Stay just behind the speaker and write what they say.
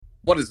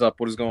What is up?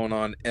 What is going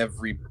on,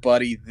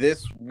 everybody?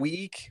 This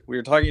week, we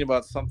are talking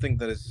about something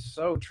that is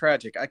so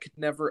tragic. I could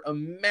never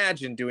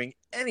imagine doing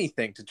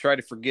anything to try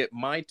to forget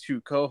my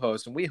two co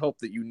hosts, and we hope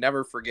that you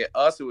never forget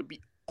us. It would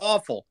be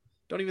awful.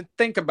 Don't even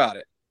think about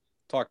it.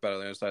 Talk about it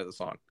on the other side of the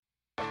song.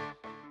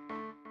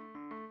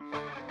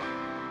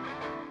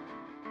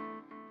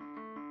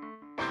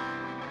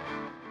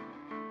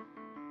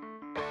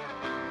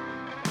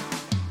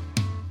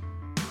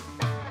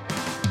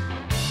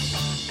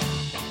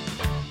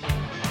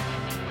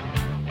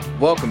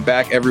 Welcome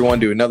back, everyone,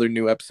 to another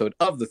new episode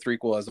of The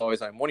Threequel. As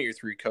always, I'm one of your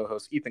three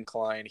co-hosts, Ethan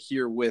Klein,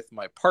 here with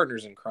my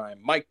partners in crime,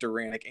 Mike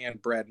Duranick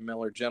and Brad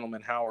Miller.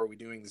 Gentlemen, how are we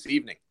doing this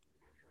evening?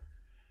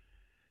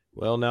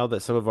 Well, now that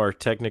some of our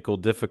technical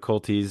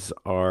difficulties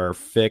are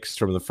fixed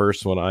from the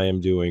first one, I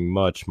am doing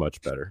much, much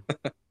better.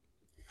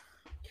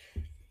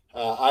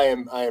 I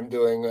am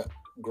doing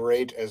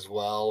great as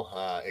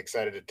well.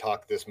 Excited to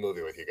talk this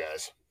movie with you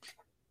guys.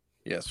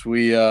 Yes,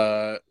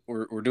 we're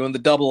doing the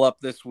double up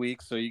this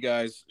week, so you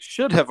guys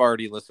should have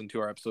already listened to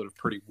our episode of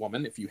Pretty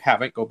Woman. If you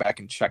haven't, go back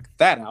and check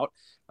that out.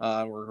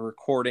 We're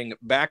recording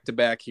back to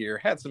back here.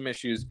 Had some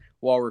issues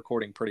while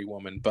recording Pretty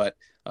Woman, but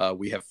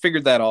we have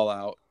figured that all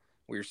out.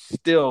 We're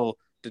still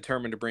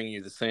determined to bring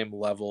you the same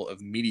level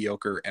of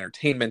mediocre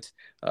entertainment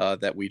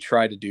that we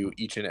try to do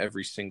each and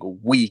every single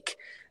week.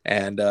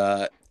 And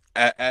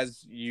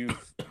as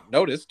you've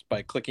noticed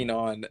by clicking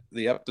on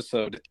the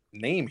episode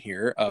name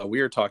here,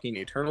 we are talking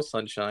Eternal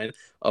Sunshine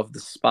of the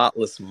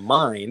Spotless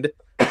Mind,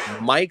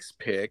 Mike's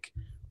pick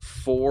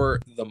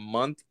for the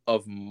month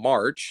of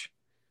March.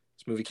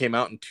 This movie came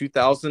out in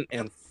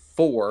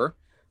 2004.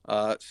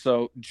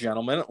 So,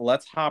 gentlemen,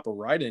 let's hop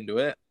right into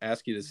it.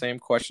 Ask you the same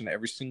question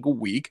every single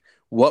week.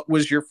 What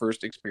was your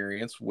first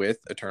experience with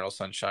Eternal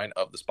Sunshine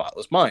of the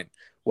Spotless Mind?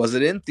 Was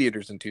it in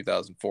theaters in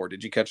 2004?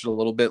 Did you catch it a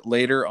little bit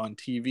later on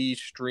TV,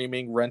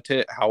 streaming, rent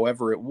it,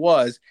 however it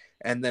was?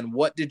 And then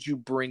what did you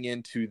bring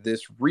into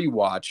this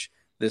rewatch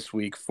this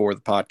week for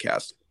the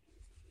podcast?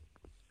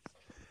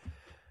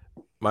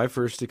 My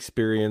first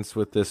experience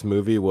with this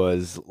movie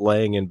was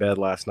laying in bed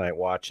last night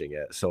watching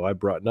it. So I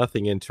brought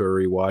nothing into a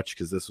rewatch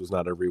because this was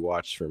not a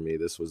rewatch for me.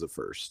 This was a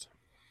first.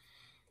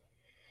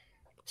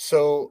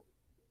 So,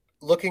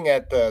 looking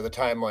at the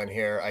timeline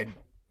here, I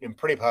am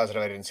pretty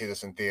positive I didn't see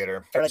this in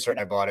theater. Fairly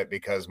certain I bought it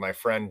because my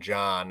friend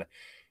John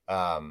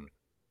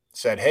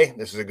said, "Hey,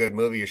 this is a good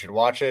movie. You should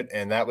watch it."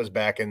 And that was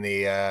back in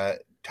the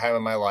time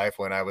of my life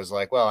when I was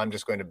like, "Well, I'm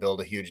just going to build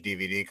a huge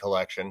DVD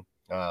collection."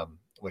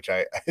 Which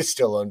I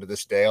still own to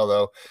this day,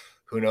 although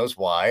who knows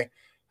why.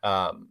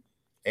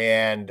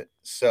 And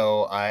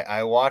so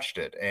I watched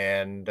it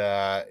and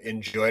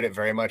enjoyed it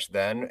very much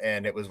then.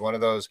 And it was one of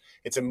those,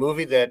 it's a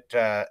movie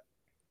that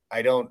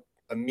I don't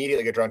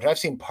immediately get drawn to. I've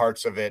seen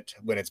parts of it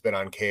when it's been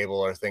on cable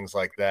or things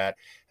like that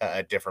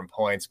at different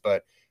points,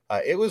 but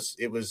it was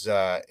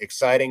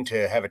exciting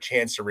to have a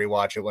chance to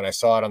rewatch it. When I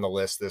saw it on the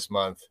list this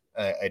month,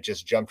 it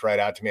just jumped right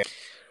out to me.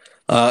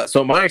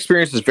 So my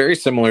experience is very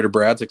similar to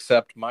Brad's,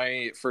 except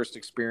my first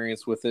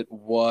experience with it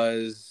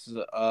was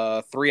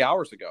 3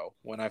 hours ago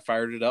when I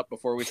fired it up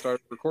before we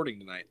started recording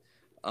tonight.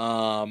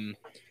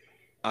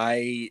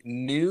 I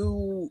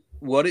knew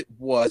what it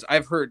was.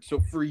 I've heard, so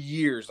for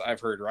years,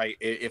 I've heard, right?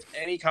 If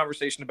any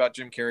conversation about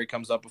Jim Carrey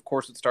comes up, of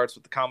course, it starts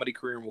with the comedy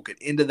career, and we'll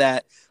get into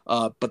that.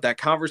 But that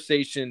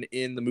conversation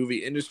in the movie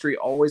industry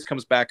always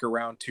comes back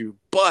around to,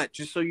 but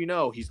just so you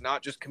know, he's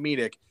not just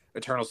comedic.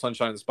 Eternal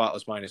Sunshine of the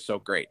Spotless Mind is so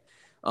great.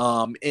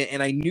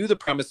 And I knew the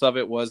premise of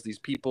it was these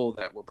people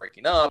that were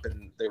breaking up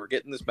and they were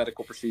getting this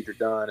medical procedure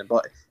done. And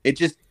but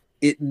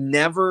it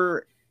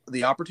never,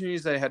 the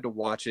opportunities that I had to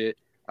watch it,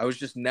 I was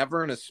just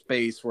never in a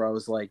space where I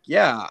was like,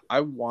 yeah,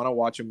 I want to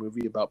watch a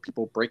movie about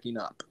people breaking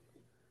up.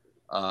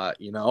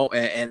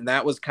 And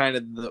that was kind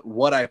of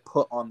what I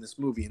put on this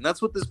movie. And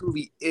that's what this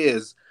movie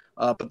is.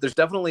 But there's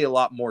definitely a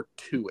lot more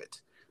to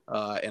it.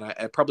 And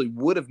I probably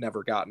would have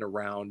never gotten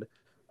around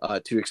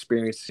to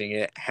experiencing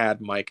it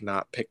had Mike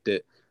not picked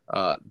it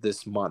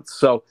this month.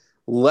 So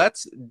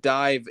let's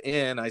dive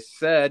in. I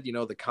said,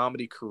 the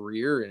comedy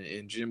career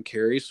in Jim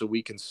Carrey, so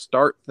we can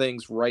start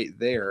things right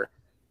there.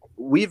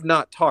 We've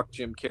not talked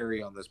Jim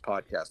Carrey on this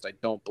podcast, I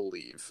don't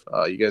believe.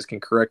 You guys can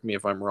correct me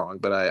if I'm wrong,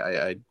 but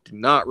I do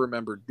not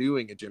remember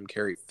doing a Jim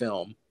Carrey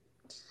film.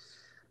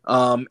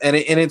 And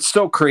it's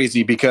so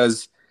crazy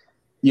because,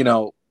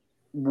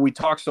 we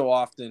talk so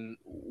often,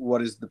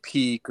 what is the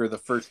peak or the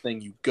first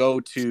thing you go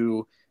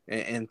to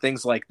and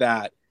things like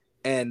that.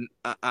 And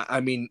I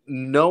mean,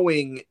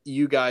 knowing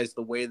you guys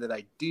the way that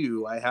I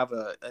do, I have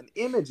an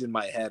image in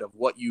my head of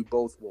what you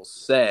both will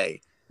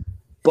say.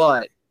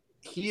 But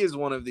he is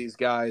one of these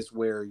guys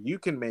where you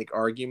can make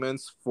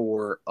arguments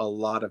for a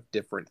lot of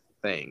different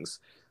things.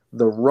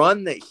 The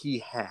run that he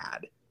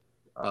had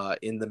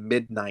in the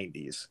mid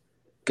 90s,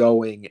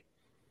 going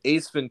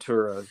Ace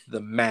Ventura,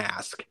 The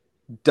Mask,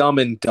 Dumb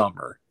and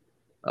Dumber.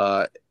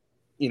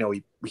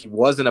 He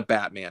wasn't a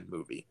Batman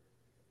movie.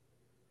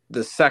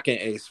 The second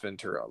Ace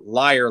Ventura,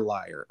 Liar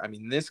Liar. I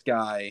mean, this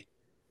guy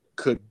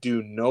could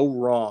do no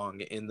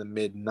wrong in the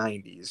mid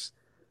 90s.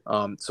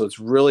 So it's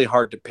really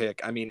hard to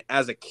pick. I mean,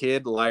 as a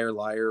kid, Liar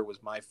Liar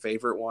was my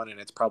favorite one, and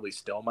it's probably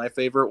still my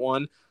favorite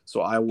one.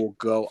 So I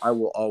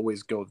will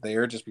always go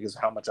there just because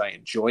of how much I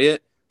enjoy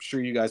it. I'm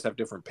sure you guys have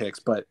different picks,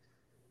 but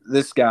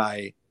this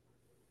guy,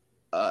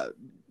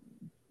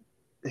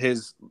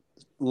 his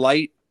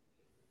light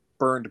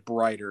burned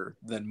brighter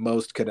than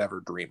most could ever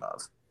dream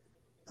of.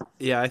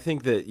 Yeah, I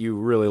think that you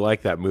really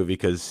like that movie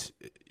because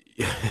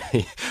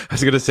I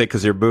was going to say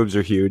because your boobs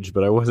are huge,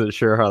 but I wasn't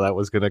sure how that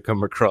was going to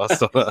come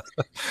across on a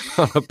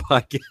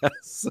podcast.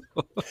 So,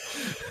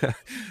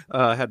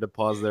 I had to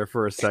pause there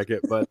for a second,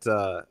 but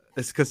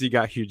it's because you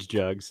got huge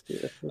jugs.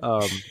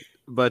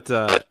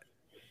 But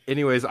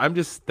anyways, I'm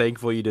just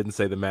thankful you didn't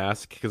say The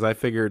Mask because I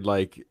figured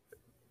like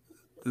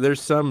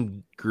there's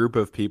some group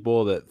of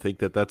people that think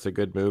that that's a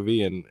good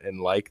movie and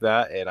like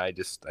that, and I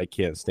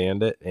can't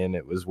stand it. And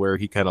it was where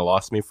he kind of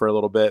lost me for a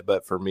little bit,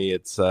 but for me,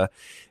 it's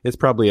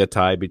probably a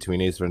tie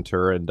between Ace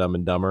Ventura and Dumb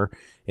and Dumber.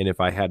 And if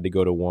I had to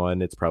go to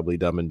one, it's probably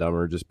Dumb and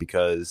Dumber, just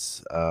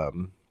because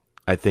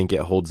I think it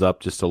holds up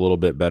just a little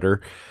bit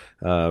better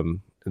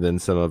than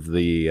some of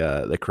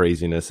the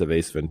craziness of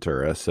Ace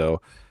Ventura.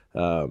 So,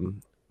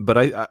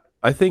 but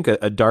I think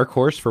a dark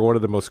horse for one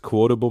of the most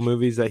quotable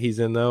movies that he's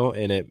in, though,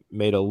 and it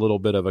made a little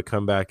bit of a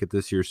comeback at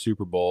this year's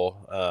Super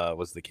Bowl,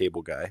 was The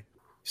Cable Guy.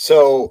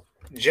 So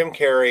Jim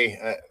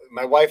Carrey,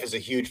 my wife is a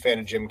huge fan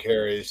of Jim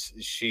Carrey's.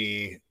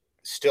 She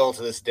still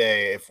to this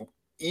day, if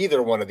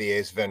either one of the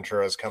Ace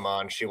Venturas come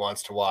on, she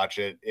wants to watch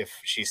it if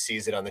she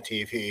sees it on the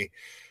TV.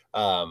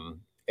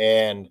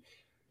 And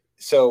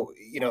so,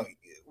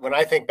 when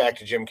I think back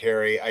to Jim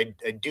Carrey,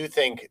 I do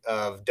think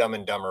of Dumb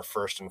and Dumber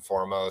first and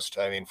foremost.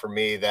 I mean, for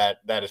me, that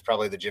is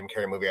probably the Jim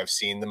Carrey movie I've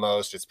seen the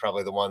most. It's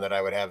probably the one that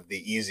I would have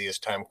the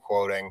easiest time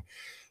quoting.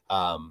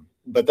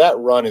 But that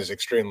run is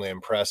extremely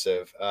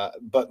impressive.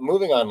 But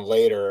moving on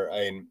later, I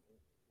mean,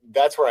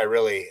 that's where I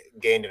really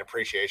gained an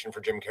appreciation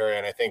for Jim Carrey.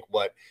 And I think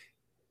what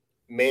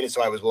made it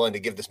so I was willing to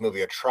give this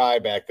movie a try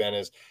back then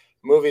is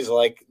movies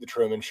like The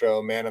Truman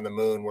Show, Man on the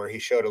Moon, where he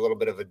showed a little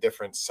bit of a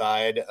different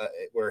side,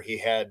 where he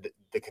had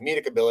the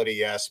comedic ability,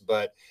 yes,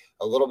 but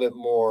a little bit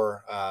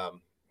more,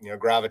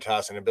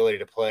 gravitas and ability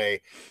to play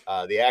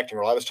the acting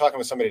role. I was talking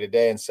with somebody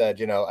today and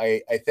said,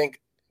 I think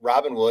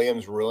Robin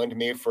Williams ruined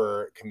me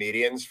for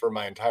comedians for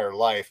my entire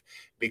life,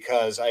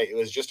 because it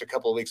was just a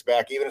couple of weeks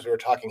back, even as we were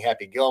talking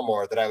Happy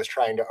Gilmore, that I was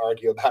trying to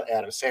argue about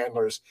Adam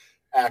Sandler's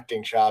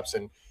acting chops.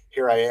 And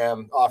here I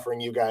am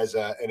offering you guys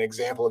an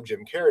example of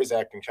Jim Carrey's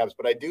acting chops.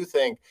 But I do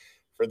think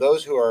for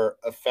those who are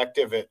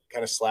effective at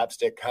kind of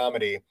slapstick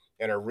comedy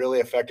and are really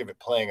effective at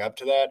playing up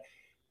to that,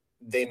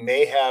 they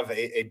may have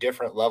a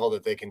different level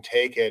that they can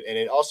take it. And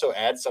it also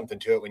adds something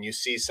to it when you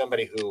see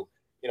somebody who,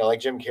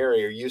 like Jim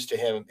Carrey, you're used to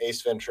him,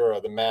 Ace Ventura,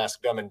 The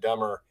Mask, Dumb and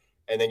Dumber,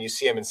 and then you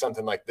see him in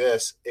something like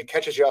this, it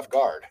catches you off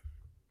guard.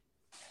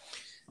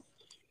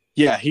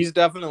 Yeah, he's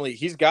got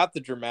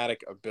the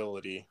dramatic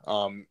ability.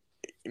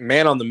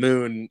 Man on the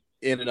Moon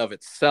in and of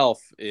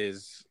itself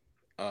is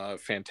a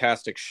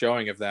fantastic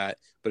showing of that.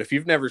 But if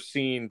you've never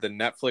seen the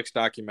Netflix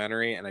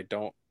documentary, and I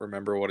don't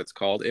remember what it's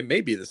called, it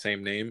may be the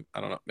same name.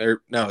 I don't know.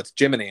 No, it's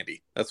Jim and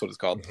Andy. That's what it's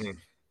called.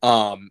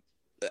 Mm-hmm.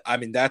 I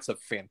mean, that's a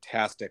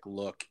fantastic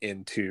look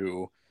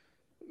into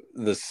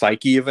the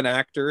psyche of an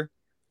actor,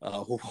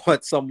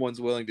 what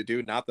someone's willing to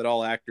do. Not that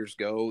all actors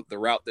go the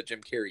route that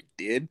Jim Carrey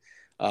did,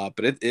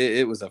 but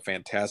it was a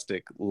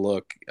fantastic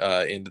look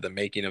into the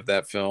making of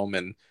that film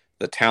and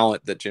the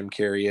talent that Jim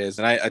Carrey is.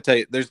 And I tell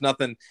you, there's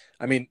nothing,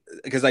 I mean,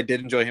 because I did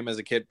enjoy him as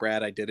a kid,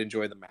 Brad, I did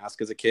enjoy The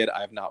Mask as a kid. I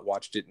have not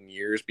watched it in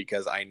years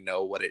because I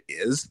know what it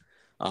is.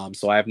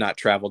 So I have not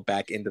traveled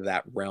back into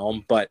that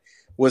realm, but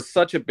was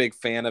such a big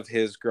fan of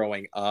his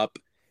growing up,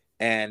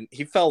 and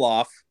he fell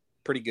off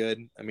pretty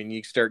good. I mean,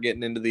 you start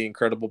getting into the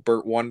Incredible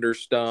Burt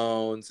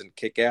Wonderstones and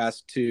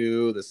Kick-Ass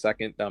 2, the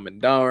second Dumb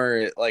and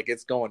Dumber,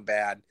 it's going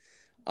bad.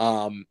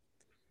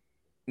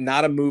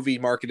 Not a movie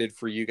marketed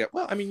for you guys.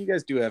 Well, I mean, you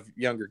guys do have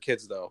younger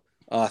kids, though.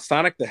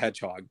 Sonic the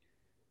Hedgehog,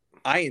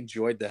 I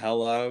enjoyed the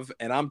hell of,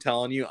 and I'm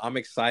telling you, I'm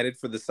excited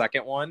for the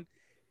second one.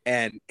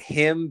 And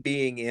him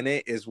being in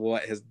it is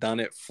what has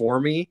done it for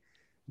me,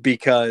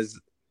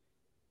 because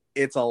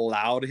it's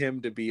allowed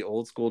him to be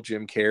old school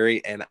Jim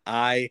Carrey. And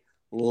I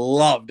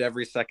loved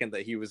every second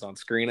that he was on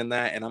screen in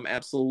that. And I'm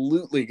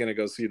absolutely going to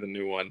go see the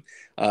new one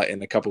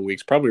in a couple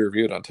weeks, probably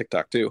review it on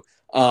TikTok too.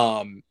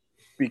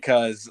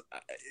 Because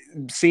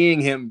seeing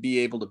him be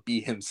able to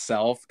be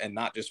himself and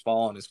not just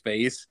fall on his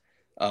face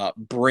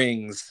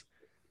brings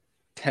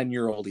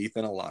 10-year-old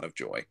Ethan a lot of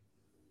joy.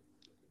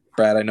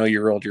 Brad, I know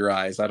you rolled your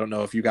eyes. I don't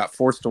know if you got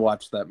forced to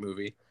watch that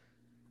movie.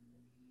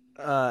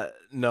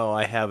 No,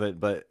 I haven't,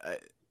 but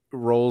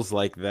roles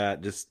like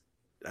that, just,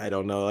 I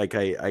don't know. Like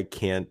I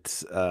can't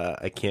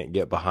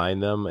get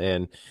behind them.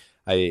 And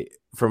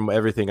from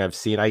everything I've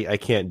seen, I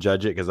can't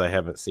judge it because I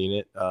haven't seen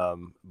it.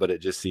 But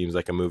it just seems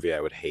like a movie I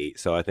would hate.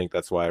 So I think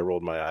that's why I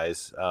rolled my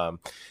eyes.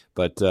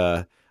 But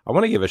I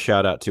want to give a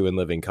shout out to In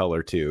Living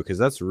Color too, because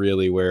that's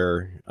really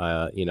where,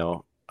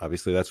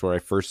 obviously that's where I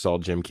first saw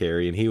Jim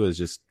Carrey, and he was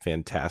just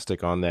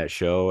fantastic on that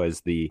show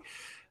as the,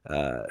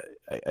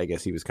 I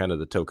guess he was kind of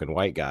the token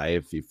white guy,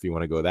 if you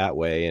want to go that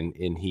way.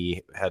 And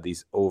he had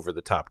these over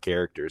the top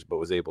characters, but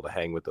was able to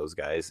hang with those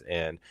guys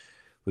and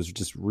was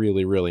just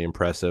really, really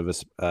impressive.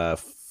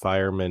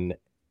 Fireman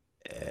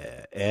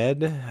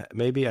Ed,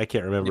 maybe, I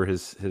can't remember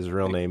his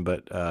real name,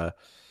 but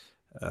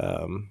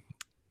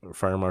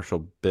Fire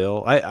Marshal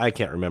Bill, I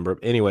can't remember.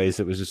 Anyways,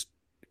 it was just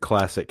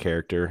classic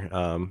character.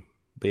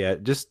 But yeah,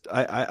 just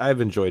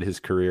I've enjoyed his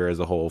career as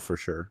a whole for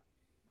sure.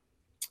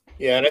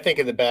 Yeah, and I think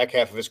in the back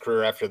half of his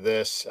career after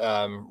this,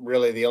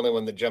 really the only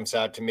one that jumps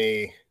out to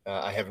me,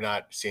 I have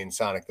not seen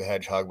Sonic the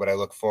Hedgehog, but I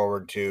look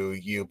forward to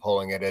you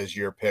pulling it as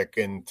your pick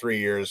in 3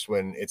 years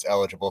when it's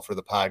eligible for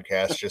the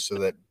podcast, just so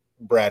that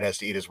Brad has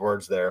to eat his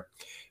words there.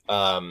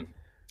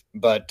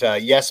 But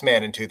Yes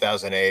Man in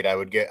 2008,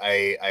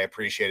 I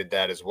appreciated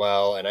that as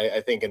well. And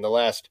I think in the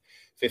last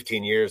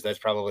 15 years, that's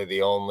probably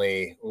the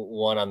only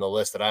one on the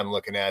list that I'm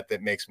looking at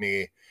that makes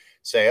me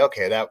say,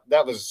 okay,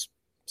 that was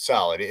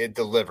solid. It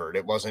delivered.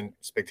 It wasn't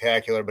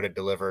spectacular, but it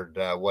delivered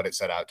what it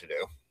set out to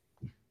do.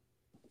 I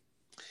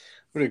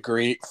would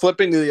agree.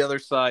 Flipping to the other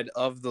side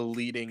of the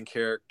leading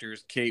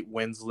characters, Kate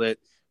Winslet.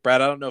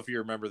 Brad, I don't know if you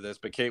remember this,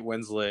 but Kate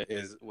Winslet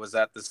was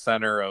at the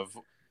center of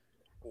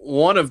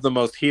one of the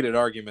most heated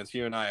arguments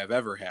you and I have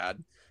ever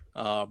had.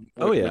 Oh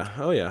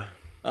yeah.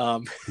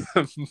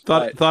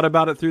 Thought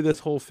about it through this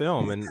whole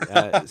film,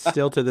 and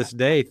still to this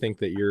day think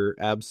that you're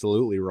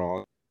absolutely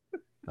wrong.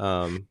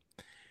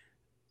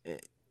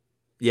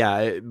 Yeah,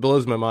 it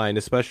blows my mind,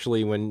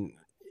 especially when,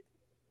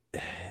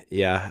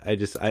 I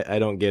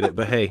don't get it.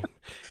 But hey,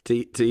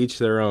 to each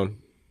their own.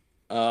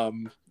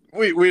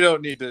 We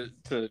don't need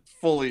to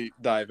fully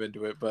dive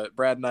into it, but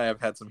Brad and I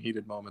have had some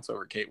heated moments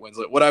over Kate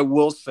Winslet. What I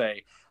will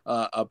say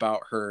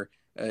about her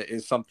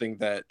is something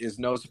that is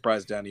no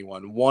surprise to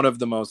anyone. One of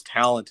the most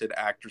talented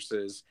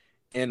actresses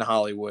in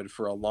Hollywood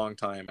for a long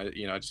time. I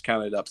just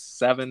counted up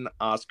 7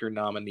 Oscar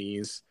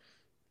nominations,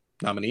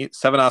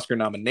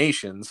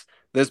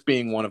 this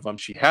being one of them.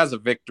 She has a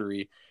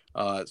victory,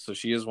 so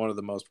she is one of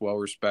the most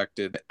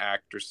well-respected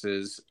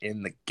actresses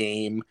in the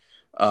game,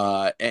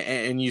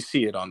 and you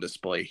see it on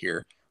display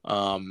here,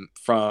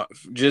 from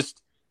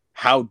just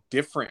how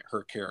different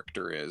her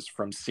character is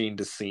from scene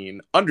to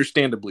scene.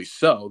 Understandably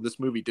so. This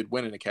movie did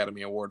win an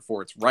Academy Award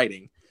for its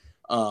writing,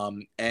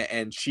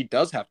 and she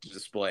does have to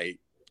display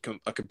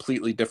a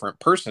completely different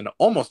person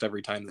almost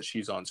every time that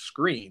she's on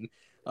screen,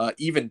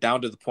 even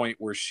down to the point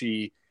where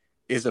she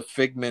is a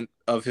figment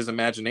of his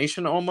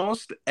imagination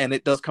almost, and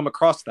it does come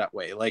across that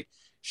way. Like,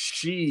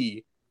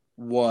 she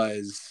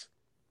was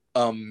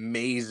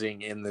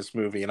amazing in this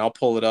movie, and I'll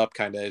pull it up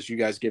kind of as you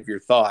guys give your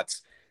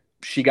thoughts.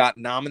 She got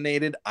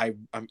nominated.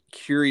 I'm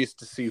curious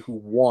to see who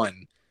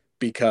won,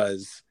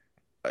 because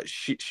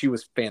she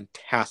was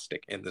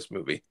fantastic in this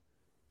movie.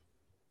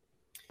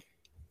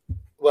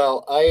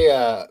 Well,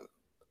 I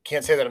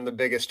can't say that I'm the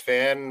biggest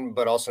fan,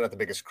 but also not the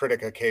biggest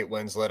critic of Kate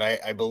Winslet.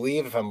 I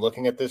believe, if I'm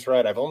looking at this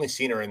right, I've only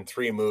seen her in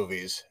 3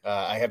 movies.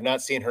 I have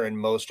not seen her in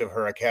most of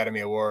her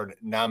Academy Award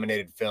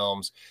nominated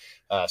films.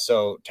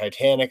 So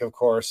Titanic, of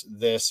course,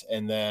 this,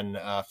 and then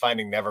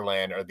Finding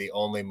Neverland are the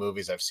only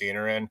movies I've seen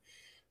her in.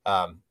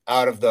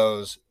 Out of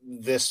those,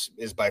 this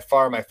is by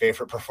far my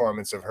favorite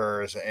performance of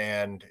hers,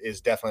 and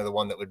is definitely the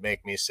one that would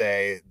make me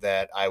say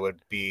that I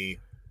would be,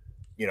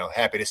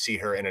 happy to see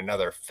her in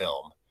another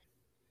film.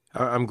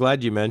 I'm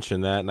glad you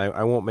mentioned that, and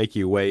I won't make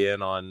you weigh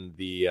in on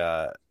the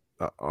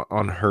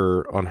on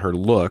her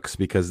looks,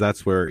 because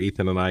that's where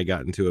Ethan and I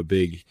got into a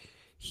big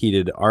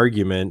heated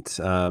argument,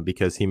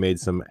 because he made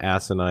some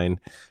asinine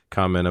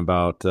comment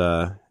about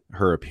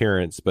her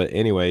appearance. But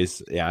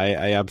anyways, yeah,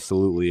 I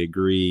absolutely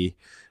agree,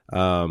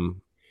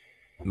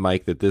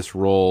 Mike, that this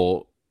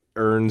role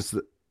earns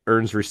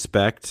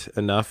respect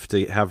enough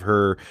to have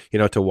her,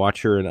 to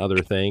watch her in other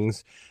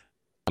things.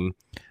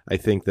 I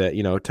think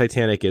that,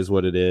 Titanic is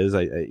what it is.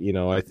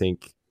 I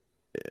think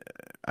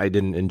I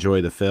didn't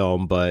enjoy the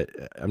film, but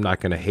I'm not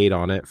going to hate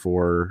on it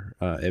for,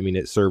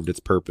 it served its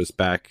purpose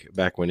back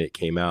when it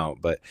came out.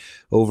 But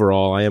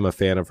overall, I am a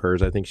fan of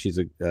hers. I think she's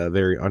a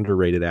very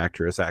underrated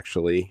actress,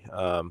 actually.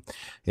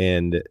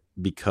 And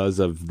because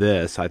of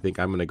this, I think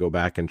I'm going to go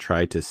back and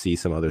try to see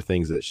some other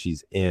things that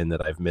she's in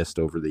that I've missed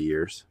over the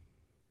years.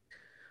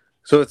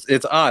 So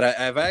it's odd.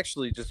 I've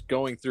actually, just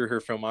going through her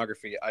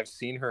filmography, I've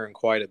seen her in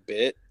quite a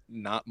bit.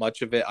 Not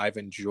much of it I've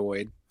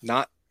enjoyed.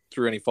 Not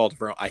through any fault of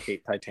her own. I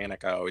hate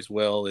Titanic. I always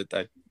will.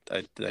 I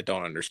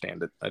don't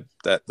understand it.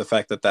 That the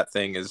fact that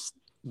thing is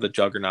the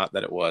juggernaut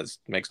that it was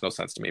makes no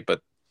sense to me.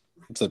 But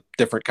it's a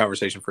different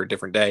conversation for a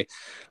different day.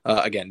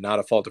 Again, not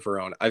a fault of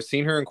her own. I've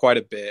seen her in quite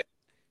a bit.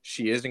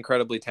 She is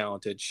incredibly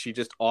talented. She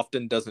just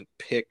often doesn't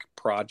pick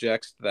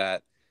projects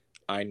that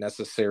I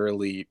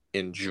necessarily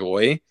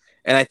enjoy.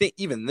 And I think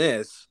even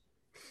this,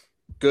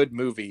 good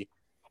movie,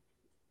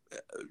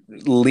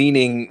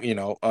 leaning,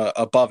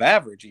 above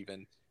average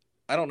even,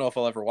 I don't know if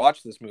I'll ever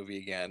watch this movie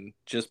again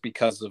just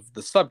because of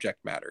the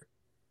subject matter.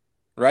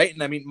 Right?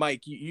 And I mean,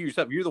 Mike, you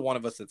yourself, you're the one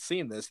of us that's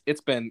seen this.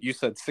 It's been, you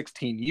said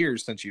 16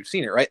 years since you've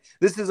seen it, right?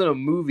 This isn't a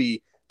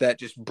movie that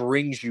just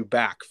brings you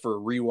back for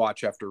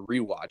rewatch after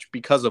rewatch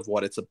because of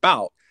what it's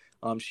about.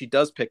 She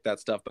does pick that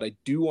stuff, but I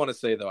do want to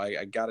say though,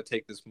 I got to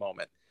take this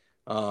moment.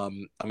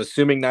 I'm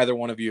assuming neither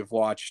one of you have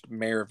watched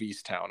Mayor of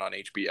Easttown on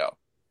HBO.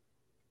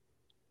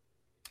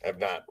 I have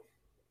not.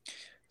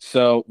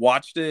 So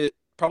watched it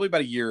probably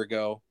about a year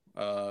ago,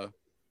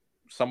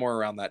 somewhere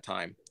around that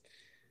time.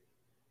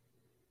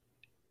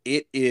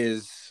 It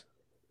is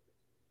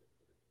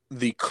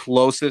the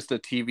closest a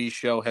TV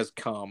show has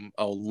come,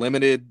 a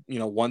limited,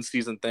 one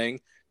season thing,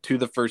 to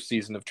the first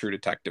season of True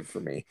Detective for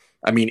me.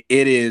 I mean,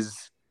 it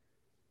is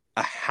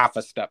a half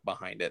a step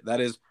behind it. That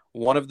is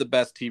one of the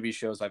best TV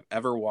shows I've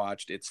ever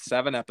watched. It's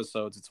 7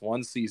 episodes. It's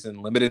 1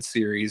 season, limited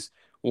series,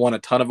 won a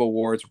ton of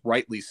awards,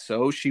 rightly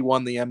so. She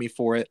won the Emmy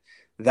for it.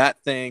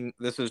 That thing,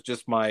 this is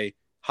just my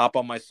hop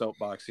on my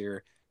soapbox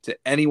here. To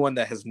anyone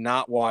that has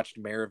not watched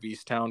Mayor of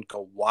Easttown,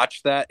 go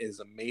watch that. It is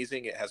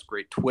amazing. It has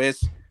great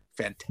twists,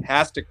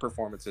 fantastic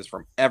performances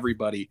from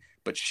everybody,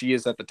 but she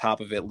is at the top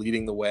of it,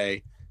 leading the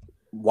way.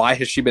 Why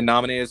has she been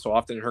nominated so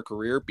often in her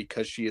career?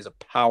 Because she is a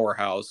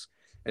powerhouse,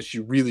 and she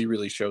really,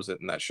 really shows it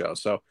in that show.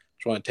 So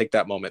just want to take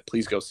that moment.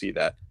 Please go see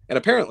that. And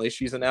apparently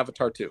she's in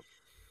Avatar too.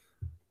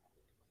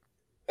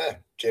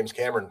 James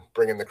Cameron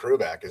bringing the crew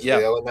back. Is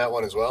Leo in that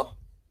one as well?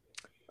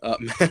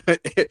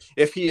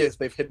 If he is,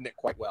 they've hidden it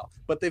quite well.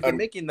 But they've been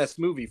making this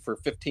movie for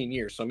 15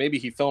 years, so maybe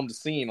he filmed a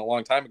scene a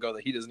long time ago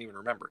that he doesn't even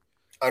remember.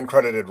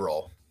 Uncredited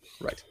role.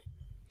 Right.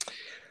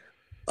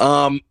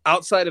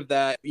 Outside of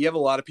that, you have a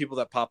lot of people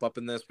that pop up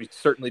in this. We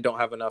certainly don't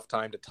have enough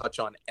time to touch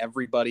on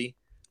everybody.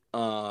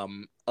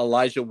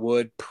 Elijah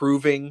Wood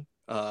proving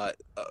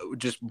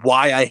just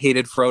why I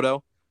hated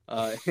Frodo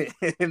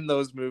in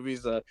those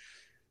movies.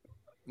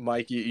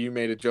 Mike, you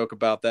made a joke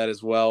about that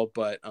as well,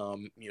 but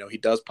he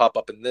does pop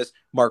up in this.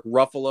 Mark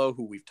Ruffalo,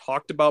 who we've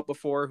talked about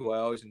before, who I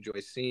always enjoy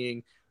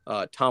seeing.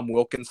 Tom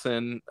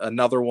Wilkinson,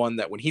 another one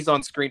that when he's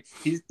on screen,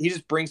 he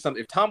just brings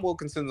something. If Tom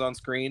Wilkinson's on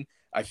screen,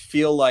 I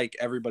feel like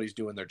everybody's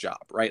doing their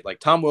job, right? Like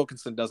Tom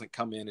Wilkinson doesn't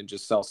come in and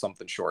just sell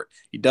something short.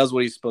 He does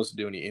what he's supposed to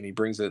do, and he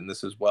brings it in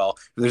this as well.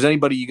 If there's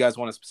anybody you guys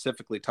want to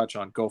specifically touch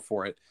on, go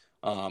for it.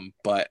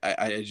 But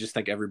I just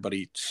think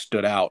everybody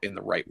stood out in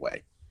the right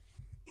way.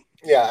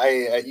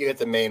 Yeah, you hit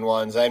the main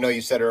ones. I know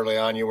you said early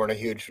on you weren't a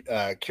huge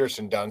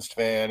Kirsten Dunst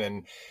fan,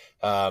 and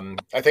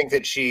I think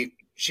that she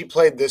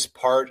played this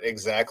part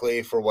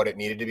exactly for what it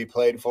needed to be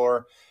played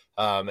for,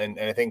 and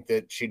I think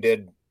that she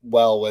did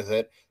well with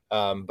it.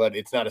 But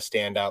it's not a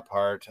standout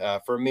part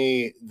for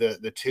me.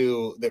 The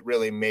two that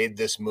really made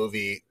this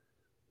movie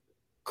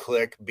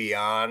click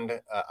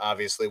beyond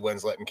obviously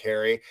Winslet and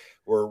Carey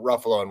were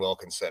Ruffalo and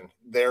Wilkinson.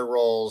 Their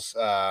roles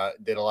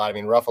did a lot. I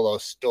mean,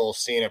 Ruffalo stole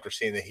scene after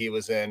scene that he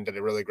was in, did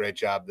a really great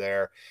job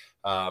there.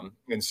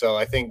 And so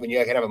I think when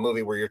you can have a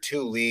movie where your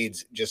two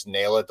leads just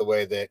nail it the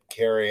way that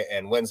Carey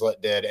and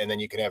Winslet did, and then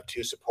you can have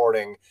two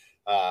supporting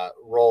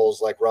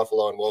roles like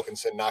Ruffalo and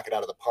Wilkinson knock it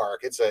out of the park,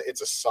 it's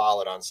a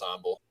solid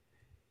ensemble.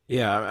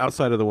 Yeah,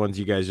 outside of the ones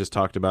you guys just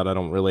talked about, I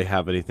don't really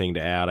have anything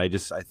to add. I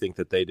think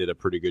that they did a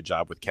pretty good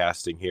job with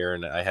casting here,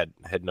 and I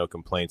had no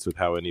complaints with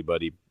how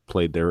anybody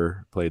played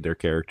their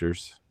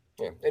characters.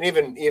 Yeah. And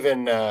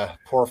even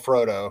poor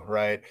Frodo,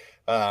 right?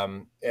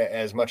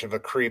 As much of a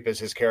creep as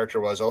his character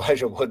was,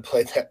 Elijah Wood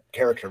played that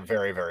character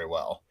very, very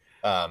well.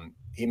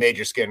 He made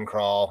your skin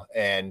crawl,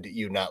 and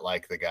you not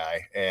like the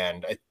guy,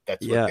 and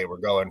that's what they were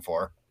going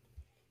for.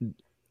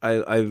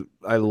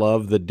 I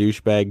love the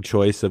douchebag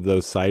choice of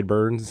those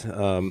sideburns.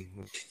 About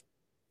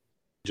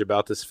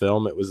this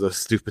film, it was those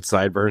stupid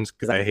sideburns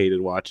because I hated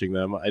watching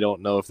them. I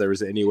don't know if there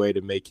was any way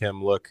to make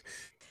him look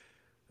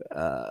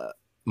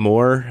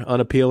more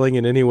unappealing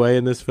in any way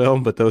in this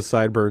film, but those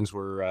sideburns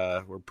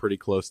were pretty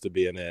close to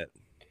being it.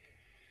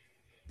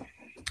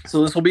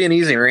 So this will be an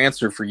easier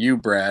answer for you,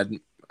 Brad.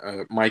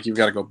 Mike, you've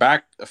got to go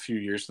back a few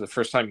years to the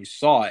first time you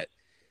saw it.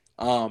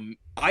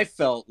 I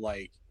felt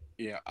like,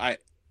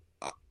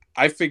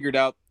 I figured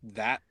out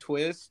that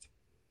twist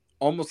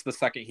almost the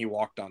second he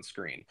walked on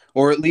screen,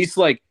 or at least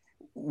like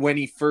when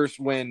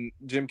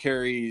Jim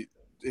Carrey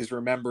is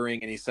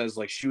remembering and he says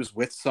like she was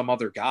with some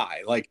other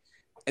guy, like,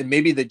 and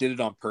maybe they did it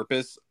on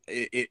purpose.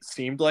 It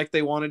seemed like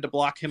they wanted to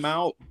block him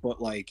out,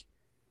 but like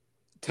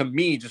to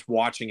me, just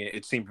watching it,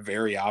 it seemed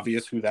very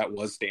obvious who that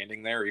was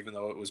standing there, even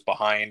though it was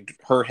behind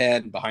her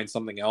head and behind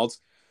something else.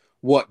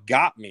 What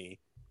got me,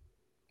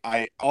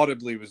 I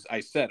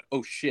said,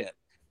 "Oh shit."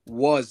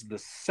 Was the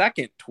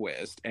second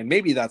twist, and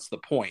maybe that's the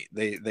point.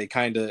 They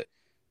kind of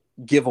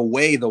give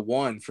away the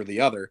one for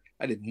the other.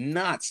 I did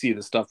not see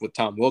the stuff with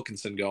Tom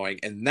Wilkinson going,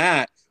 and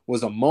that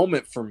was a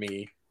moment for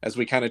me as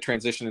we kind of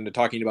transition into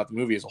talking about the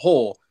movie as a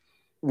whole,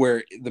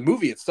 where the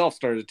movie itself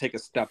started to take a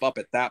step up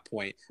at that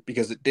point,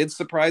 because it did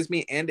surprise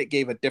me and it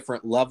gave a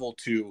different level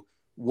to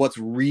what's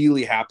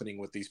really happening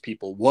with these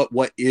people.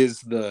 What is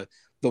the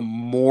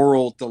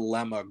moral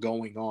dilemma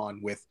going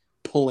on with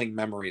pulling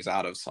memories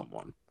out of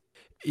someone?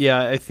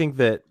 Yeah, I think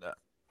that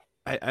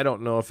I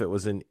don't know if it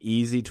was an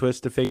easy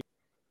twist to figure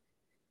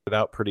it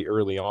out pretty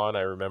early on.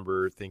 I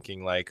remember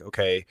thinking like,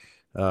 okay,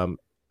 and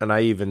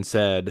I even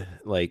said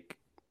like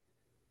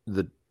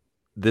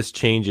this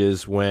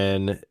changes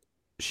when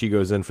she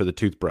goes in for the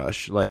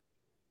toothbrush. Like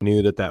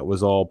knew that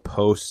was all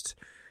post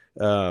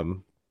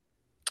the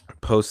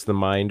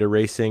mind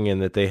erasing,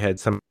 and that they had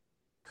some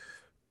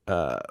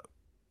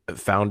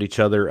found each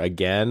other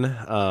again.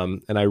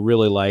 And I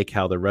really like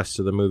how the rest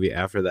of the movie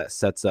after that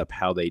sets up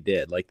how they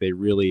did. Like, they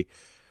really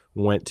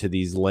went to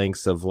these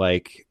lengths of,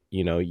 like,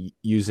 you know,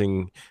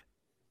 using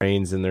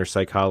brains and their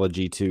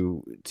psychology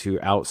to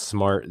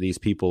outsmart these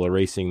people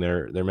erasing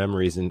their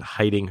memories and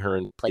hiding her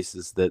in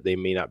places that they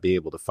may not be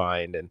able to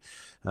find. And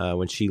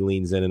when she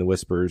leans in and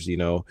whispers, you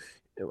know,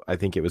 I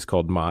think it was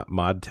called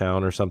Mod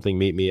Town or something,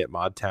 meet me at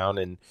Mod Town.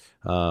 And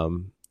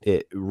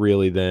it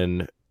really,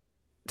 then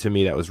to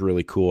me, that was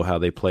really cool how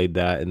they played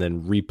that and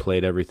then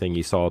replayed everything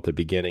you saw at the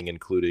beginning,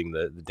 including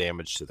the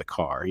damage to the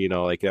car. You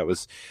know, like, that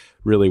was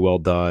really well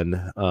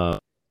done.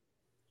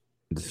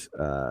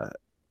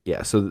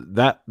 Yeah, so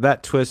that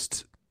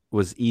twist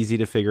was easy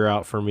to figure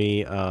out for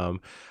me.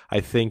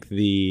 I think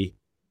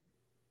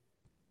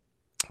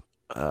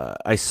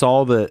I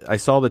saw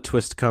the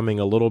twist coming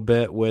a little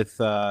bit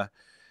with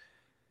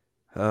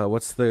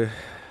what's the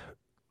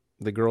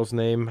girl's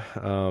name?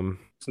 Kirsten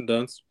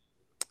Dunst.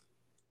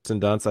 Kirsten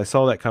Dunst. I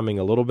saw that coming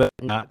a little bit,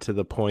 not to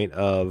the point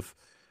of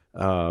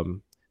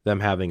them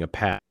having a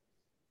past.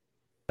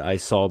 I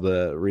saw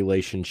the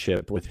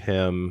relationship with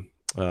him,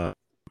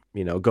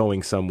 you know,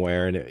 going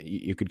somewhere, and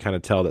you could kind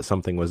of tell that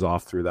something was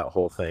off through that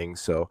whole thing.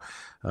 So,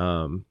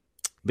 but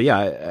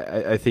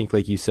yeah, I think,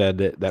 like you said,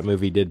 that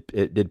movie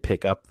did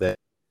pick up that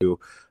to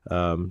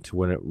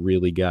when it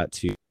really got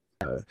to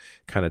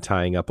kind of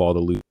tying up all the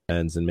loose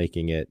ends and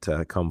making it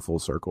come full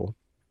circle.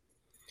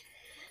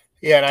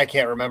 Yeah, and I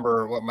can't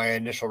remember what my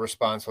initial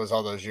response was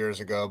all those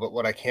years ago, but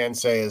what I can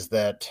say is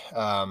that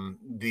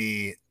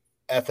the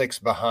ethics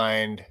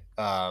behind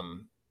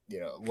you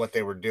know, what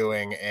they were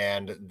doing,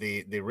 and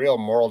the real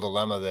moral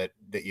dilemma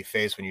that you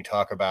face when you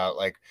talk about,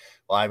 like,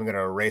 well, I'm going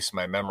to erase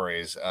my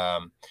memories. I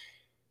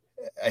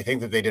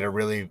think that they did a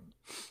really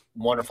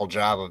wonderful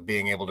job of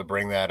being able to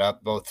bring that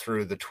up, both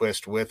through the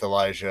twist with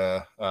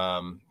Elijah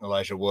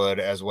Wood,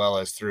 as well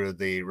as through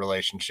the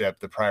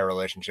prior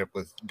relationship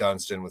with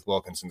Dunstan, with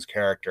Wilkinson's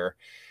character,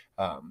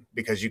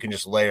 because you can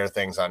just layer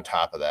things on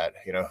top of that.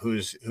 You know,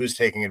 who's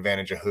taking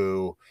advantage of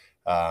who,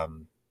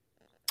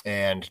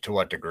 and to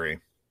what degree.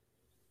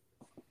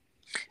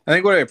 I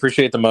think what I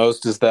appreciate the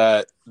most is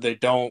that they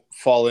don't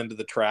fall into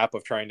the trap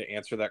of trying to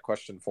answer that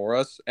question for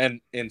us.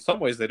 And in some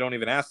ways, they don't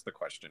even ask the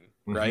question,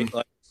 right? Mm-hmm.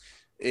 Like,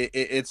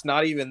 it's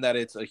not even that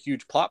it's a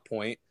huge plot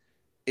point.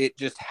 It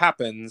just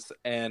happens,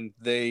 and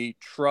they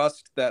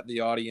trust that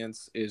the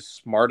audience is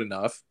smart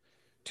enough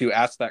to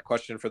ask that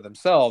question for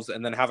themselves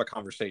and then have a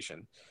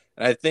conversation.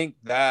 And I think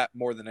that,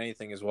 more than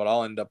anything, is what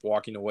I'll end up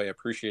walking away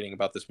appreciating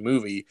about this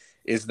movie,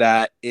 is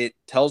that it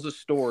tells a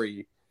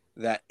story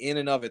that in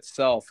and of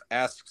itself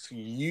asks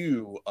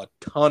you a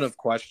ton of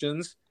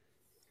questions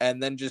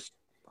and then just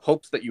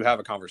hopes that you have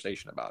a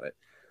conversation about it.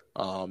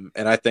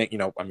 And I think, you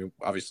know, I mean,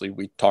 obviously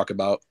we talk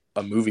about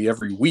a movie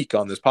every week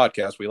on this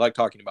podcast. We like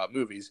talking about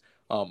movies.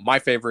 My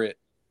favorite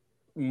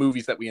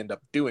movies that we end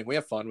up doing, we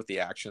have fun with the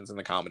actions and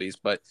the comedies,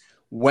 but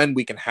when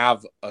we can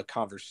have a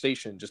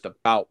conversation just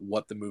about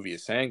what the movie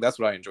is saying, that's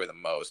what I enjoy the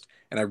most.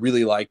 And I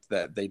really liked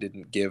that they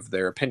didn't give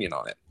their opinion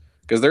on it,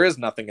 because there is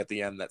nothing at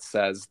the end that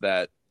says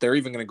that they're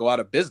even going to go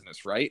out of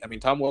business, right? I mean,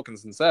 Tom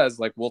Wilkinson says,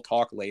 like, we'll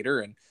talk later,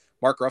 and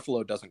Mark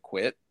Ruffalo doesn't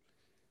quit.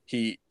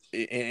 He,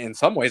 in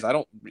some ways, I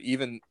don't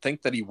even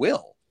think that he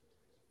will,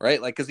 right?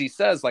 Like, because he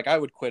says, like, I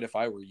would quit if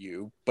I were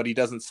you, but he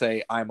doesn't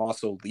say, I'm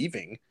also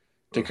leaving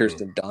to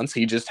Kirsten Dunst.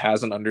 He just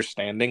has an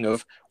understanding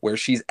of where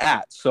she's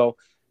at. So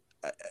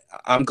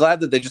I'm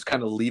glad that they just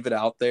kind of leave it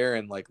out there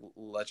and, like,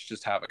 let's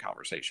just have a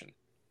conversation.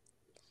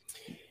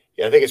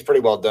 Yeah, I think it's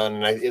pretty well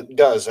done. And it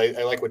does. I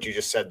like what you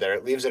just said there.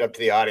 It leaves it up to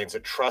the audience.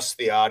 It trusts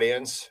the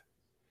audience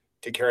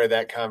to carry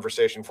that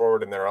conversation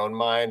forward in their own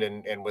mind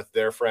and with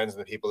their friends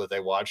and the people that they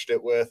watched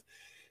it with,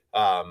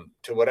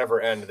 to whatever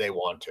end they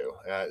want to.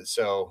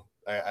 So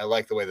I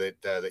like the way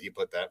that you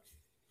put that.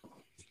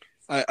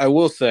 I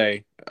will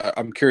say,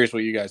 I'm curious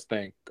what you guys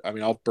think. I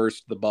mean, I'll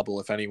burst the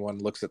bubble if anyone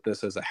looks at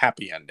this as a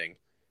happy ending.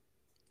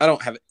 I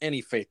don't have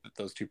any faith that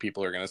those two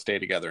people are going to stay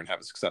together and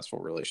have a successful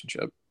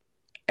relationship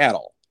at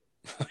all.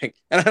 Like,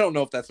 and I don't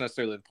know if that's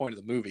necessarily the point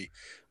of the movie.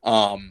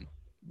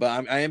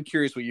 But I am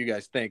curious what you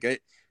guys think.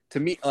 To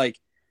me, like,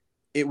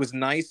 it was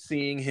nice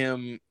seeing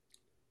him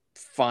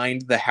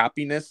find the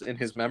happiness in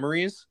his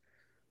memories,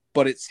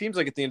 but it seems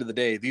like at the end of the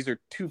day, these are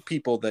two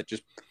people that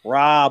just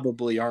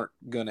probably aren't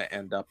going to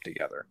end up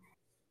together.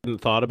 I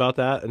hadn't thought about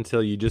that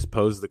until you just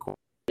posed the question,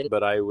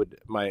 but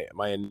my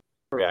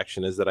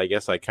reaction is that I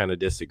guess I kind of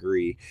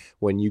disagree.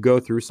 When you go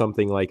through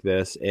something like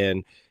this,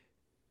 and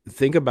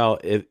think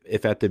about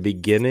if at the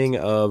beginning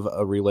of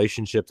a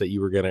relationship that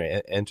you were going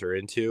to enter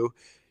into,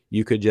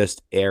 you could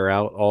just air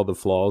out all the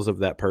flaws of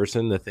that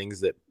person, the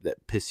things that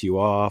piss you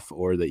off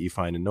or that you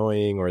find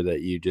annoying or that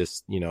you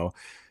just, you know,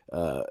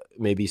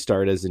 maybe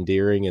start as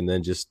endearing and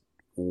then just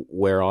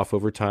wear off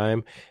over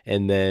time.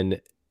 And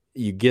then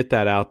you get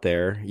that out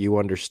there, you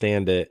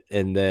understand it,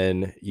 and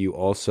then you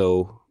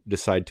also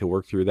decide to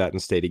work through that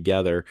and stay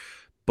together.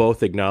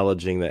 both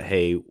acknowledging that,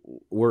 hey,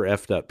 we're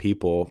effed up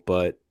people,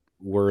 but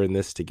we're in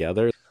this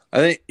together. I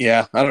think,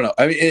 yeah, I don't know.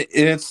 I mean,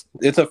 it's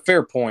a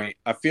fair point.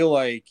 I feel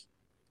like,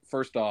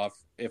 first off,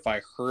 if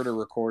I heard a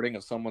recording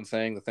of someone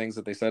saying the things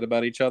that they said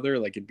about each other,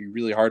 like, it'd be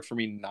really hard for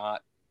me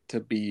not to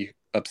be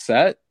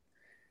upset.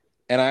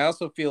 And I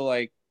also feel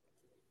like,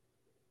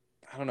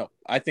 I don't know,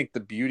 I think the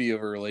beauty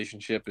of a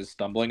relationship is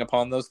stumbling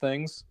upon those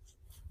things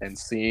and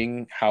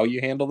seeing how you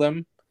handle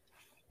them.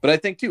 But I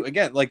think too,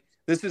 again, like,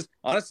 this is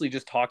honestly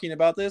just talking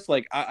about this.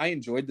 Like, I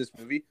enjoyed this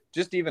movie.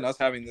 Just even us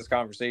having this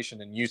conversation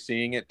and you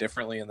seeing it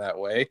differently in that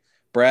way,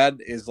 Brad,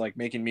 is like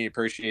making me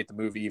appreciate the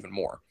movie even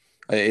more.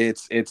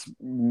 It's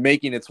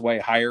making its way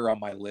higher on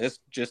my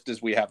list just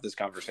as we have this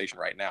conversation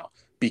right now,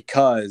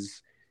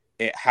 because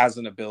it has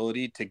an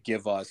ability to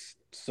give us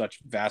such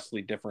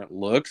vastly different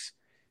looks.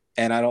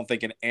 And I don't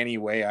think in any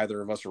way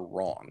either of us are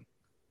wrong.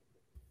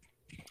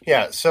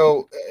 Yeah,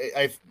 so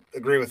I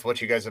agree with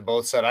what you guys have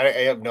both said.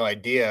 I have no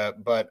idea,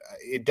 but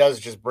it does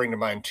just bring to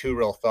mind two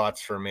real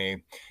thoughts for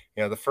me.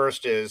 The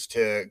first is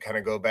to kind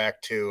of go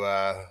back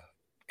to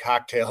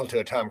Cocktail, to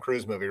a Tom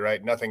Cruise movie,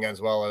 right? Nothing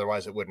ends well,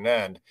 otherwise it wouldn't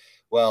end.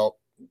 Well,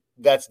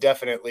 that's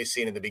definitely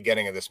seen in the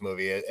beginning of this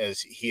movie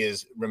as he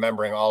is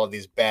remembering all of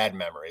these bad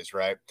memories,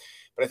 right?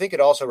 But I think it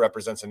also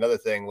represents another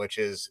thing, which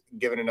is,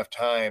 given enough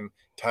time,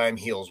 time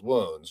heals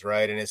wounds,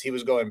 right? And as he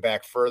was going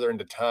back further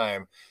into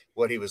time,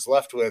 what he was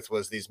left with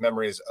was these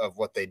memories of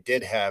what they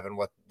did have and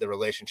what the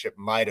relationship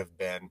might have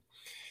been.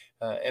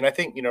 And I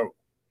think,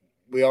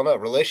 we all know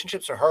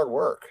relationships are hard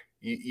work.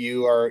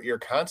 You're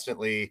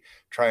constantly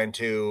trying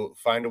to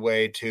find a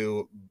way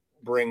to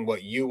bring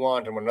what you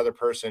want and one another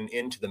person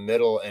into the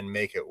middle and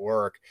make it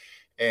work.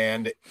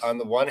 And on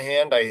the one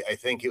hand, I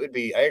think it would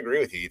be, I agree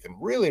with you, Ethan,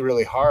 really,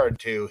 really hard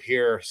to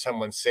hear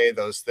someone say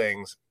those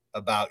things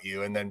about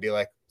you and then be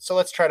like, so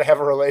let's try to have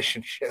a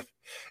relationship.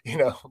 We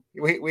know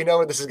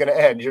where this is going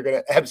to end. You're going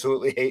to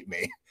absolutely hate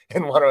me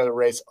and want to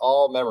erase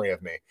all memory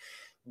of me.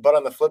 But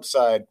on the flip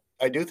side,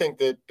 I do think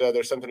that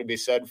there's something to be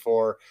said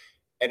for,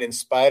 and in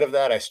spite of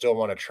that, I still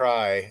want to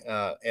try.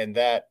 And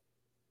that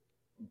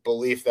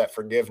belief, that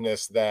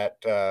forgiveness,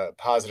 that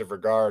positive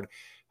regard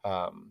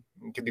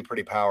can be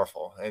pretty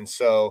powerful. And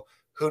so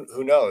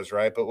who knows,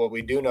 right? But what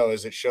we do know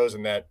is it shows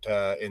in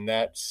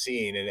that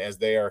scene, and as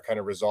they are kind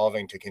of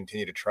resolving to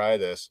continue to try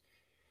this,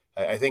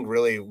 I think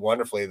really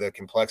wonderfully the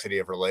complexity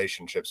of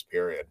relationships,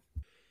 period.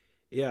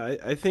 Yeah,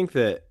 I think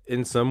that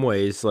in some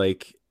ways,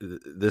 like,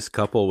 this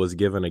couple was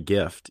given a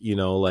gift,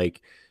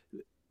 like,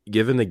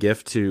 given the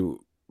gift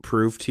to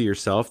prove to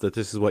yourself that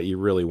this is what you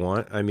really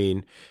want. I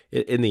mean,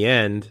 in the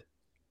end,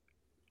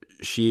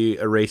 she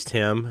erased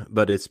him,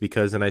 but it's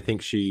because, and I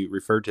think she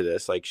referred to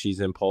this, like,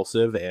 she's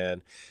impulsive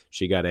and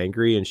she got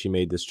angry and she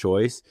made this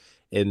choice.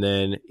 And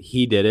then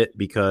he did it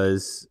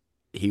because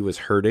he was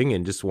hurting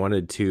and just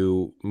wanted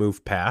to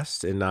move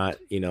past and not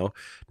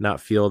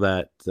feel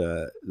that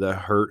the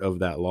hurt of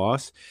that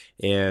loss.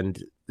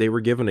 And they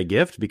were given a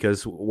gift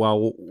because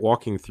while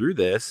walking through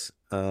this,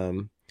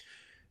 now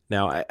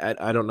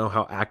I don't know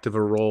how active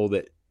a role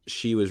that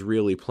she was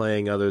really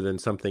playing other than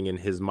something in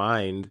his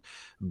mind,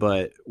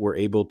 but were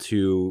able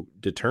to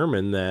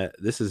determine that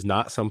this is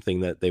not something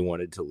that they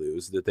wanted to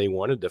lose, that they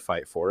wanted to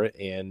fight for it.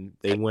 And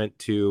they went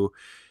to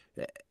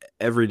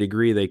every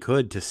degree they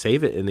could to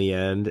save it in the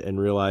end, and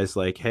realize,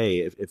 like, hey,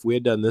 if we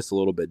had done this a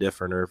little bit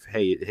different, or if,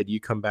 hey, had you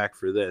come back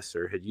for this,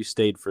 or had you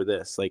stayed for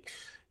this, like,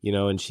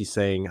 and she's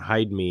saying,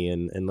 hide me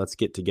and let's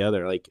get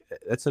together. Like,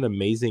 that's an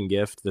amazing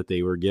gift that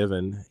they were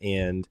given.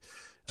 And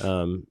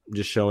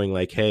just showing,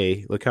 like,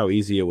 hey, look how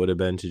easy it would have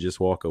been to just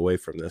walk away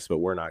from this, but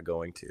we're not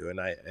going to. And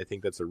I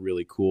think that's a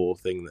really cool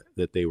thing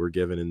that they were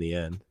given in the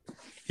end.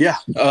 Yeah,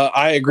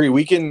 I agree.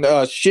 We can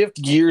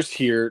shift gears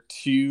here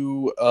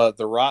to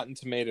the Rotten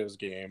Tomatoes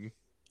game.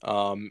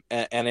 And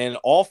in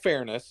all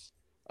fairness,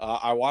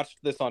 I watched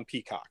this on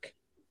Peacock.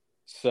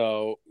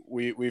 So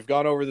we've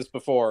gone over this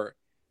before.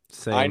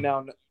 Same. I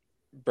now,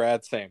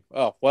 Brad, same.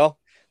 Oh, well,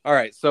 all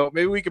right. So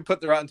maybe we could put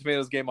the Rotten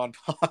Tomatoes game on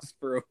pause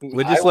for a week.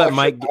 We'll just let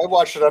Mike. I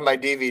watched it on my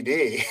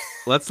DVD.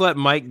 Let's let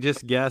Mike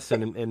just guess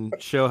and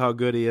show how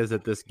good he is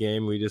at this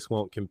game. We just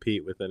won't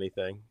compete with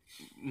anything.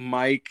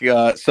 Mike.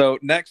 So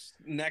next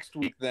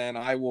week, then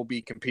I will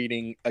be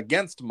competing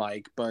against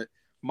Mike. But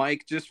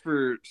Mike, just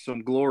for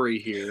some glory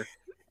here.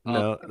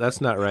 No,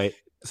 that's not right.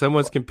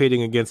 Someone's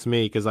competing against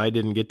me because I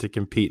didn't get to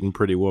compete in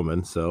Pretty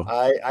Woman. So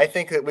I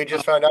think that we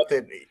just found out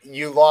that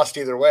you lost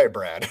either way,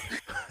 Brad.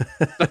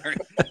 Sorry.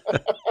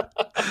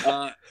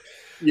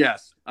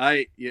 Yes,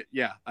 I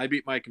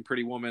beat Mike in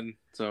Pretty Woman.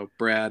 So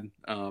Brad.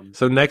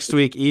 So next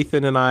week,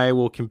 Ethan and I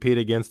will compete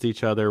against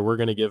each other. We're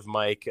going to give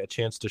Mike a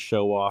chance to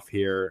show off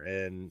here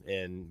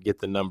and get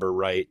the number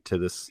right to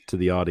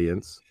the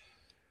audience.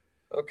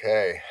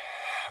 Okay.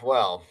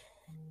 Well,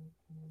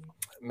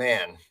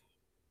 man.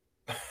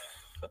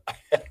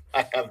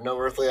 I have no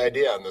earthly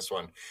idea on this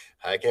one.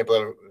 I can't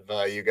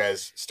believe you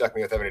guys stuck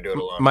me with having to do it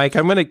alone. Mike,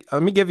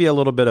 let me give you a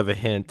little bit of a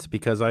hint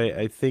because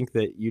I think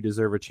that you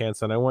deserve a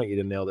chance and I want you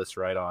to nail this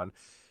right on.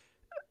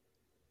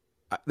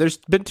 There's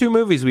been 2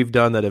 movies we've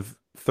done that have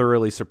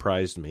thoroughly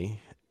surprised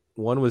me.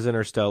 one was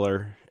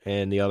Interstellar,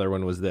 and the other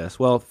one was this.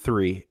 Well,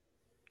 three.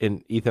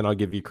 And Ethan, I'll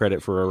give you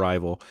credit for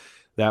Arrival.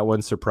 That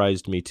one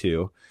surprised me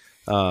too.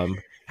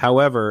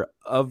 However,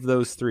 of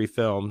those three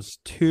films,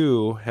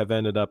 two have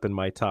ended up in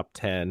my top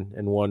 10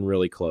 and one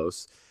really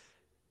close.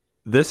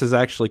 This is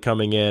actually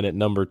coming in at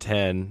number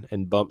 10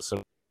 and bumps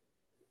some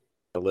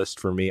the list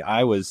for me.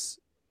 I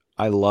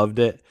loved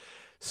it.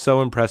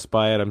 So impressed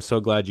by it. I'm so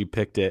glad you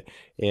picked it.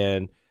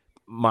 And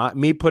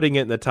me putting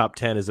it in the top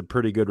 10 is a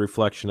pretty good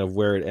reflection of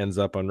where it ends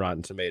up on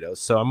Rotten Tomatoes.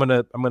 So I'm going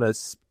to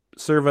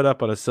serve it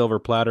up on a silver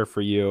platter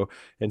for you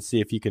and see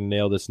if you can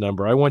nail this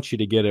number. I want you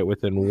to get it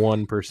within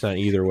 1%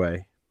 either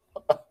way.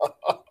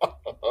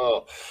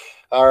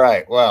 All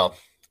right. Well,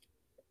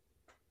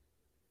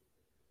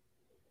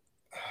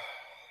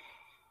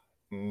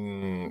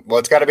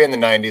 it's got to be in the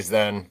 90s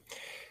then.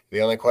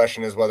 The only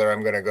question is whether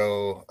I'm going to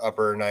go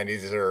upper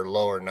 90s or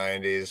lower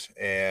 90s.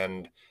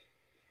 And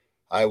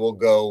I will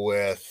go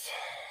with,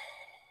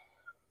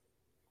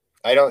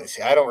 I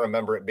don't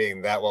remember it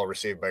being that well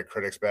received by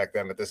critics back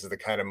then, but this is the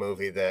kind of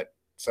movie that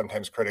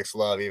sometimes critics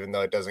love, even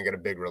though it doesn't get a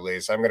big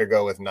release. I'm going to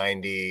go with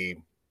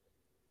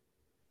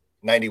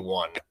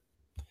 91.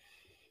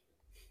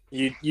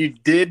 You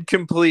did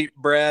complete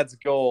Brad's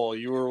goal.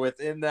 You were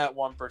within that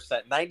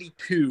 1%.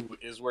 92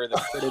 is where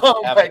the critics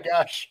have my it.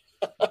 Gosh.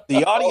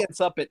 The audience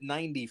up at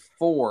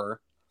 94.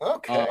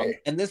 Okay.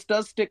 And this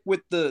does stick with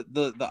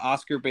the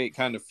Oscar bait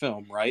kind of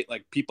film, right?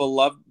 Like people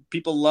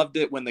loved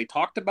it when they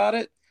talked about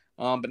it,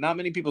 but not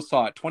many people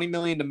saw it. 20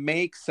 million to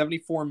make,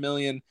 74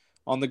 million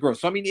on the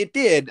gross. So I mean, it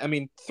did. I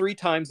mean, 3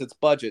 times its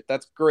budget.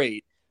 That's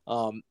great.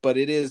 But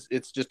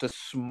it's just a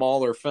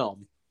smaller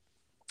film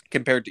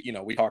compared to,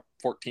 we talked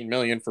 14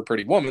 million for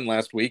Pretty Woman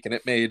last week, and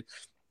it made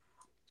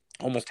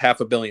almost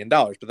 $500 million.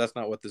 But that's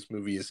not what this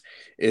movie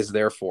is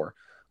there for.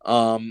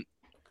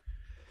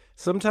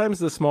 Sometimes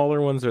the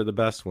smaller ones are the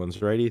best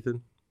ones, right,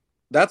 Ethan?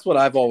 That's what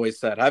I've always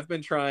said. I've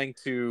been trying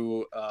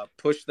to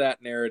push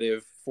that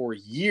narrative for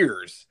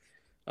years.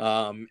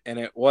 And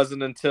it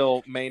wasn't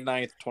until May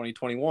 9th,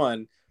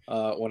 2021,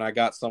 when I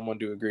got someone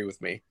to agree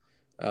with me.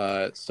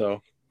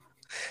 So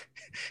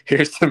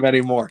here's to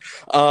many more.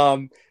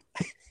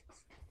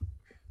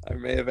 I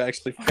may have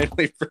actually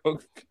finally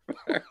broke.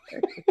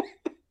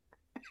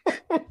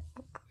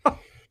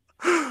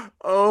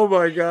 Oh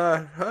my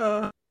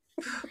God.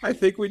 I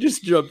think we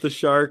just jumped the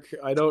shark.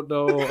 I don't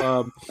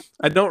know.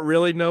 I don't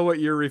really know what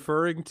you're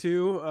referring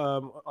to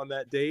on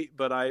that date,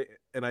 but I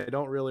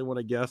don't really want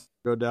to guess,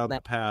 go down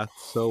that path.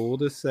 So we'll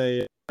just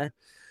say,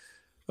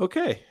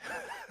 okay.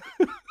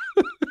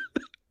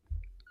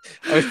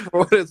 For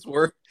what it's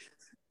worth,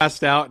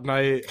 passed out and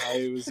I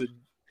was in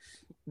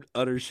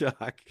utter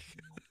shock.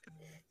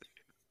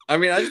 I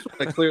mean, I just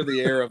want to clear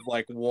the air of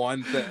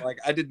one thing.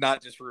 I did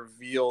not just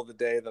reveal the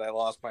day that I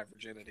lost my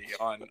virginity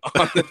on the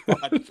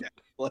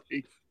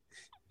podcast.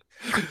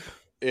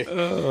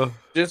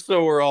 Just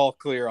so we're all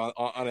clear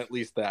on at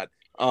least that.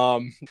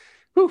 We'll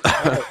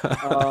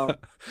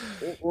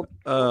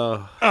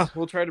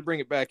try to bring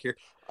it back here.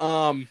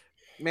 Man,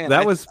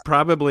 that was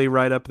probably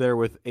right up there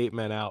with 8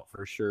 Men Out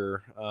for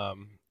sure.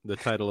 The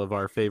title of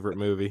our favorite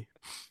movie.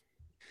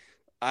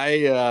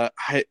 I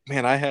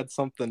had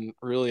something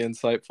really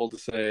insightful to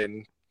say,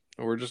 and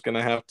we're just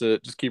gonna have to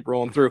just keep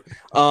rolling through.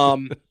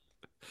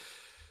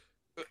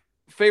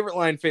 Favorite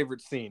line,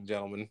 favorite scene,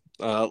 gentlemen.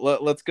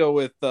 Let's go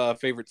with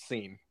favorite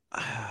scene.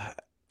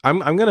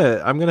 I'm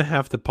gonna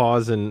have to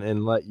pause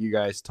and let you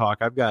guys talk.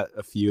 I've got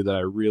a few that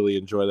I really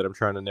enjoy that I'm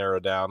trying to narrow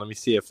down. Let me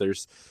see if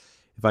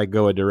I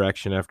go a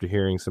direction after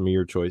hearing some of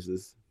your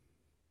choices.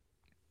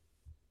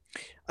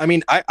 I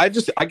mean, I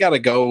gotta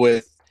go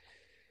with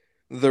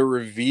the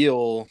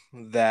reveal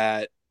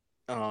that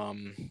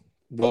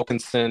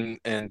Wilkinson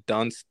and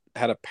Dunst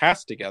had a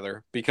past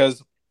together,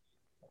 because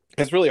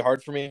it's really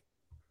hard for me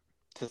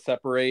to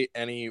separate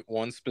any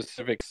one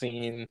specific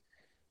scene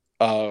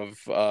of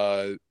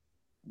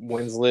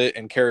Winslet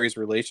and Carrie's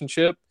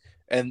relationship.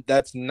 And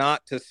that's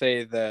not to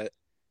say that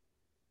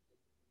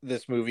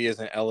this movie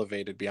isn't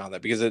elevated beyond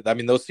that, because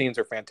those scenes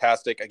are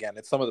fantastic. Again,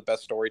 it's some of the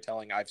best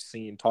storytelling I've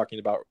seen talking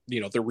about,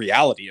 the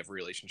reality of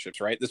relationships,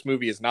 right? This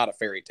movie is not a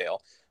fairy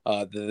tale.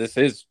 This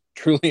is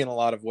truly in a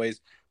lot of ways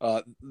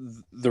the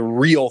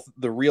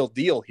real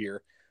deal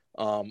here,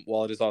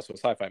 while it is also a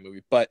sci-fi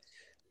movie. But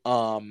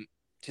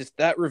just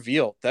that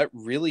reveal, that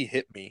really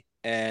hit me,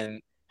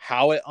 and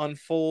how it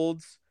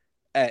unfolds,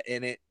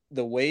 and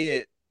the way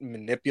it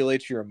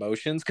manipulates your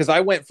emotions. Because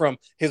I went from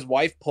his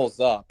wife pulls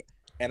up,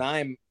 and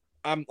I'm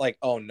like,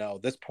 oh no,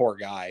 this poor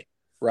guy,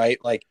 right?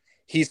 Like,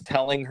 he's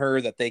telling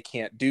her that they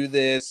can't do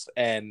this,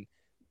 and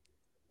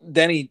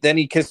then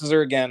he kisses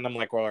her again. I'm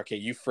like, well, okay,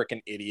 you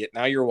freaking idiot.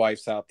 Now your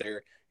wife's out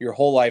there. Your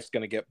whole life's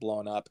going to get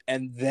blown up.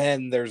 And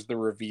then there's the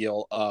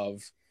reveal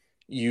of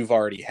you've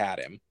already had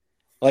him.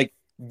 Like,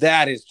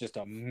 that is just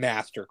a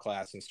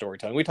masterclass in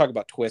storytelling. We talk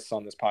about twists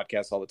on this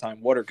podcast all the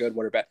time. What are good,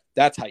 what are bad?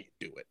 That's how you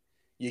do it.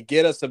 You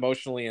get us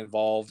emotionally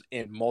involved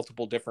in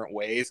multiple different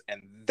ways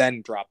and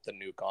then drop the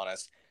nuke on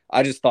us.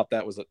 I just thought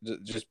that was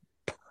just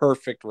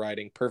perfect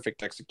writing,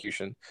 perfect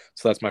execution.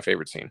 So that's my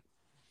favorite scene.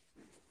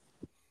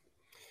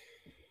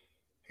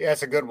 Yeah,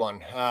 it's a good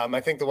one.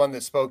 I think the one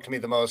that spoke to me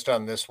the most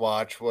on this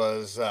watch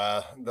was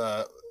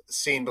the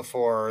scene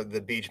before the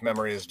beach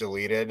memory is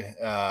deleted.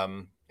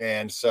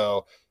 And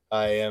so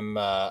I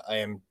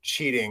am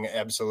cheating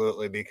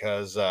absolutely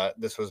because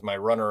this was my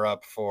runner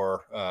up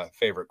for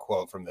favorite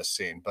quote from this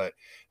scene. But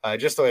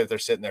just the way that they're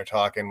sitting there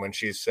talking when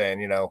she's saying,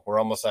 you know, we're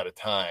almost out of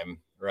time,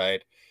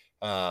 right?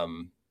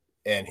 Um,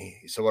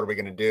 so what are we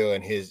going to do?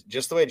 And his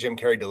just the way Jim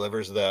Carrey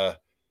delivers the,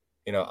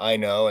 you know, I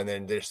know, and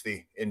then there's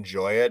the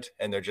enjoy it,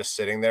 and they're just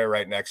sitting there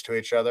right next to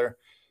each other.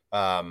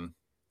 I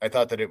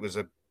thought that it was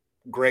a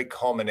great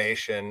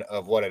culmination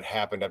of what had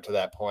happened up to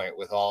that point,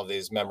 with all of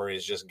these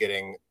memories just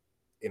getting,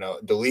 you know,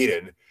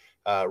 deleted,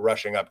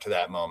 rushing up to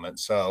that moment.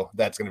 So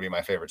that's going to be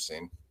my favorite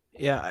scene.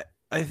 Yeah,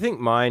 I think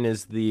mine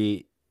is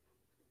the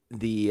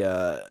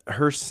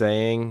her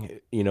saying,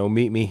 you know,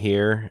 meet me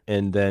here,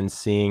 and then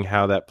seeing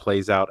how that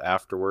plays out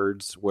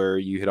afterwards, where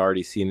you had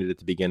already seen it at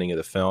the beginning of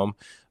the film.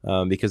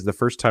 Because the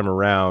first time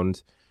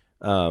around,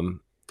 you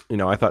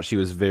know, I thought she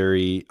was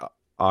very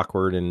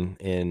awkward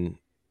and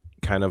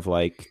kind of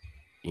like,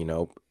 you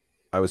know,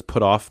 I was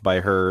put off by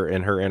her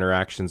and her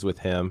interactions with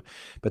him.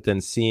 But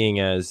then seeing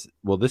as,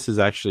 well, this is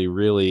actually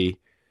really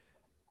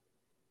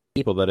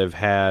people that have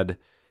had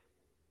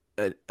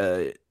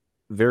a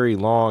very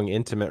long,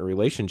 intimate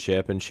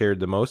relationship and shared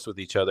the most with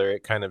each other.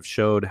 It kind of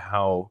showed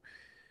how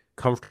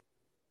comfortable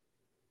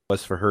it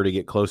was for her to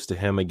get close to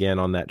him again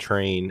on that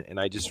train. And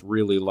I just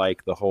really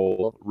like the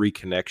whole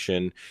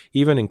reconnection,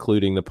 even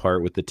including the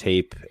part with the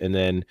tape and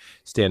then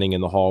standing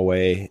in the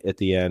hallway at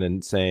the end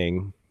and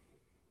saying,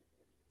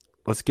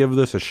 let's give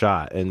this a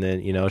shot. And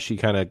then, you know, she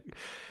kind of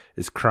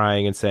is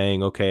crying and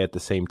saying, okay, at the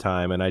same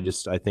time. And I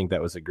think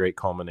that was a great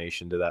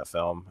culmination to that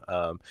film.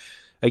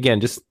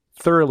 Again, just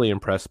thoroughly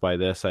impressed by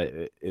this.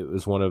 It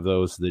was one of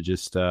those that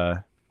just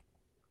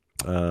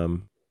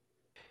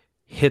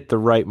hit the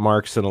right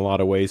marks in a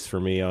lot of ways for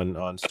me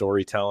on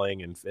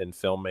storytelling and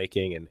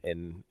filmmaking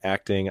and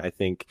acting. I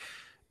think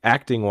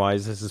acting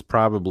wise, this is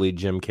probably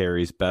Jim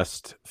Carrey's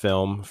best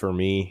film for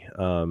me,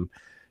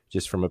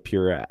 just from a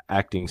pure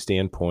acting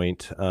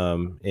standpoint,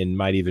 and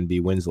might even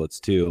be Winslet's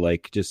too.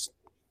 Like, just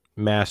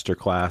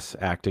masterclass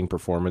acting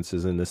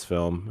performances in this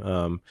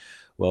film.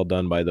 Well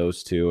done by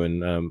those two.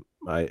 And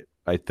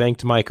I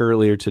thanked Mike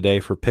earlier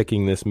today for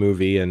picking this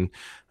movie, and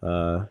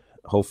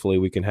hopefully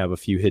we can have a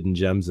few hidden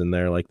gems in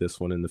there like this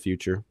one in the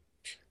future.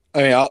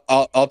 I mean,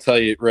 I'll tell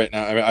you right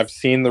now. I mean, I've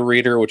seen The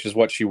Reader, which is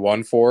what she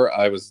won for.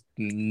 I was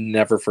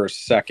never for a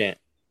second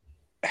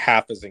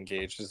half as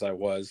engaged as I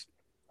was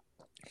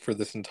for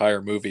this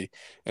entire movie,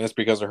 and it's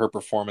because of her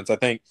performance. I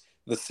think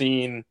the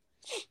scene,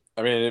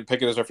 I mean, I didn't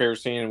pick it as our favorite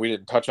scene, and we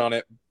didn't touch on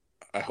it.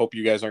 I hope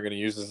you guys aren't going to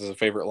use this as a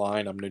favorite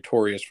line. I'm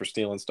notorious for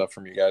stealing stuff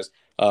from you guys.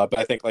 But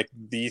I think like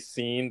the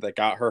scene that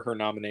got her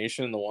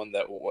nomination, the one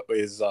that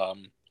is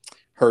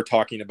her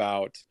talking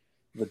about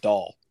the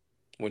doll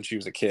when she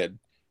was a kid,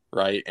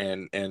 right?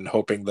 And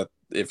hoping that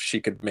if she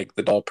could make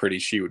the doll pretty,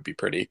 she would be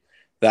pretty.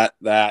 That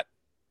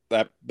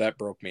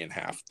broke me in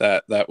half.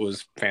 That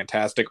was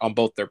fantastic on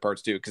both their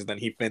parts too, because then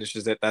he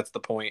finishes it. That's the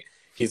point.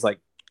 He's like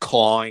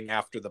clawing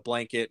after the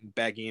blanket and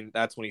begging.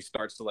 That's when he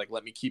starts to like,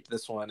 let me keep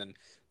this one, and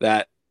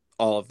that.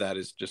 All of that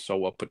is just so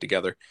well put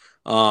together.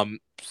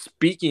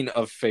 Speaking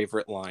of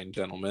favorite line,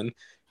 gentlemen,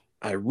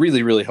 I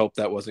really, really hope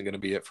that wasn't going to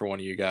be it for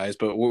one of you guys,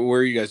 but where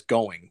are you guys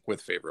going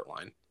with favorite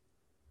line?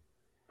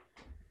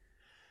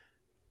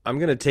 I'm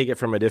going to take it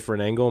from a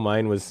different angle.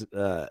 Mine was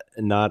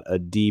not a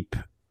deep,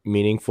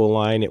 meaningful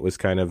line. It was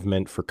kind of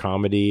meant for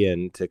comedy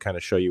and to kind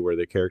of show you where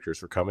the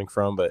characters were coming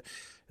from. But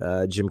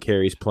Jim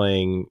Carrey's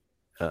playing,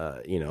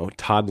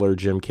 toddler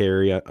Jim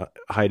Carrey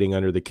hiding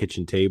under the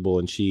kitchen table,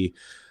 and she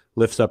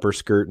lifts up her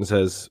skirt and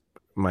says,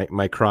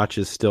 my crotch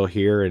is still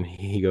here. And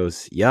he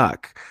goes,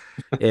 yuck.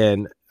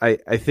 And I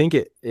think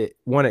it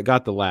one, it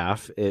got the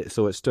laugh.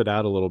 So it stood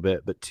out a little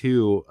bit, but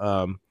two,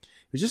 it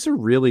was just a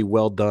really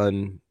well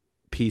done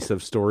piece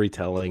of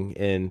storytelling,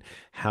 and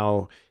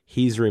how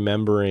he's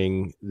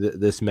remembering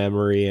this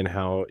memory, and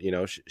how,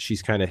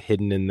 she's kind of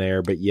hidden in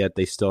there, but yet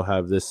they still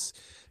have this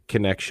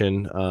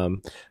connection.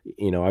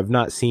 I've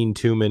not seen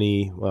too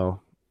many,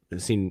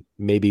 I've seen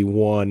maybe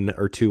one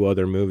or two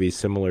other movies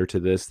similar to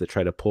this that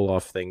try to pull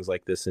off things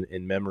like this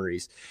in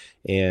memories.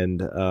 And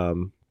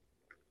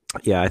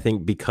I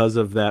think because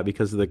of that,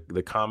 because of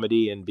the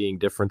comedy and being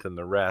different than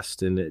the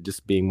rest, and it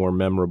just being more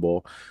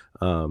memorable,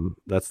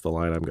 that's the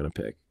line I'm going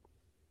to pick.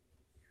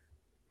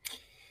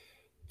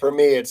 For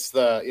me, it's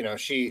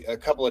she a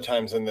couple of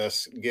times in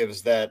this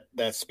gives that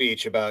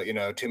speech about,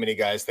 too many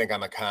guys think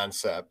I'm a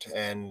concept.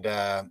 And,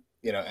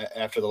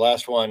 after the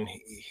last one,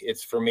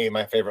 it's, for me,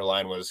 my favorite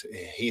line was,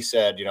 he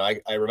said,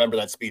 I remember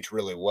that speech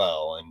really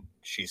well. And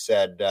she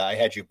said, I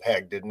had you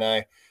pegged, didn't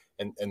I?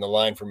 And the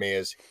line for me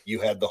is, you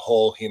had the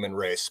whole human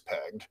race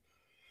pegged.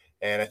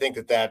 And I think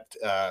that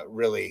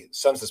really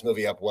sums this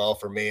movie up well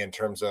for me in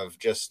terms of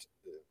just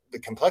the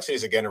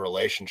complexities, again, of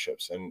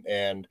relationships,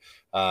 and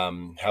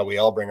how we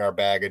all bring our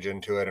baggage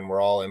into it, and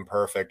we're all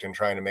imperfect and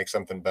trying to make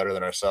something better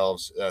than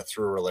ourselves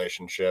through a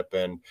relationship.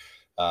 And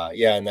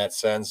in that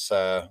sense,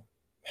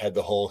 had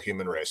the whole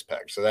human race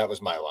pegged. So that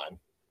was my line.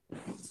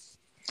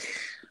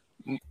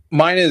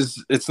 Mine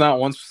is, it's not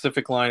one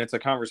specific line. It's a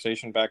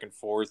conversation back and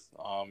forth.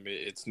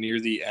 It's near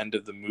the end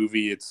of the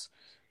movie. It's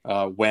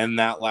when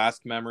that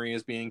last memory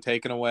is being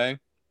taken away.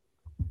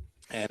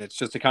 And it's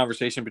just a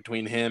conversation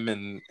between him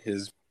and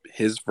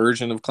his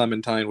version of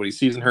Clementine, what he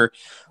sees in her.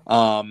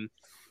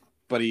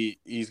 But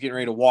he's getting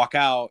ready to walk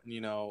out,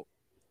 and,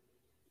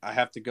 I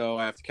have to go.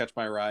 I have to catch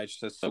my ride. She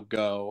says, so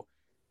go.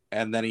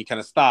 And then he kind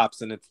of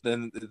stops, and it's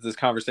this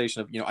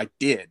conversation of, I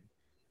did.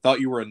 Thought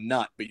you were a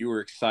nut, but you were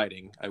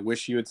exciting. I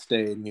wish you had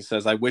stayed. And he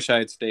says, I wish I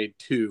had stayed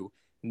too.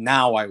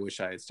 Now I wish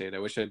I had stayed. I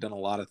wish I had done a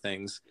lot of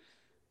things.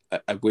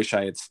 I wish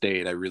I had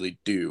stayed. I really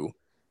do.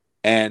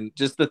 And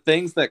just the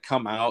things that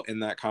come out in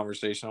that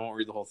conversation, I won't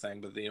read the whole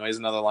thing, but there's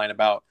another line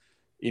about,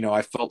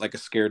 I felt like a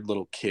scared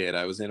little kid.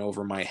 I was in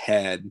over my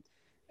head.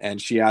 And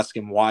she asked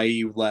him why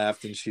you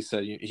left. And she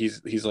said,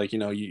 he's like,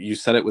 you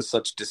said it with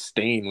such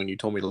disdain when you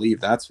told me to leave.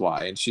 That's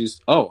why. And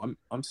she's, oh,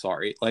 I'm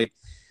sorry. Like,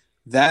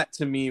 that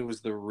to me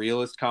was the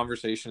realest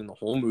conversation in the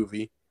whole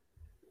movie.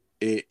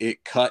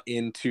 It cut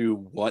into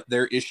what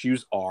their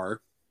issues are.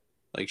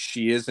 Like,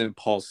 she is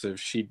impulsive.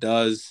 She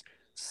does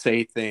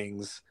say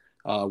things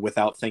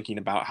without thinking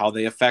about how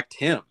they affect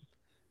him.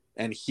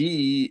 And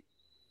he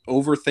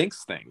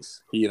overthinks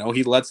things. He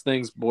lets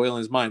things boil in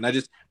his mind.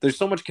 There's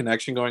so much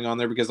connection going on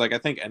there, because I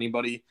think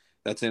anybody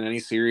that's in any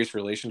serious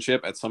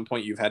relationship, at some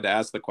point you've had to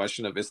ask the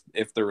question of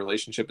if the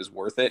relationship is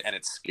worth it. And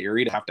it's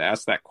scary to have to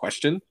ask that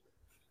question.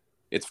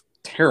 It's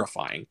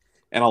terrifying.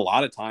 And a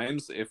lot of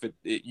times if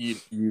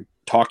you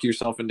talk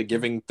yourself into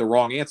giving the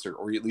wrong answer,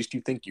 or at least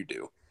you think you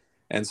do.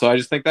 And so I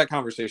just think that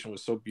conversation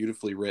was so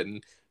beautifully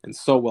written and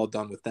so well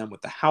done with them,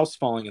 with the house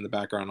falling in the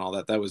background and all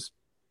that. That was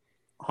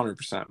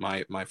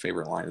 100% my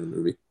favorite line in the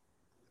movie.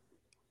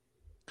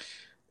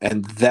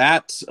 And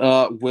that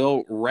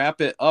will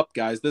wrap it up,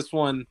 guys. This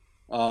one,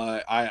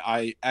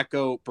 I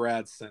echo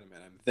Brad's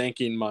sentiment. I'm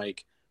thanking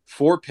Mike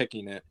for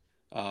picking it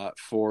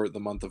for the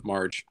month of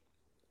March.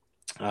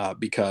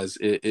 Because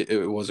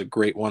it was a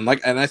great one.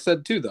 And I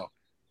said too, though,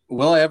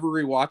 will I ever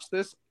rewatch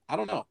this? I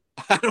don't know.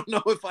 I don't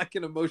know if I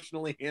can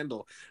emotionally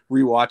handle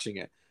rewatching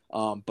it.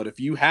 But if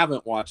you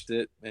haven't watched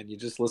it and you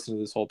just listen to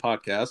this whole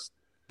podcast,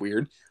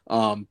 weird.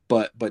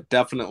 But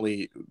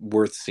definitely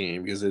worth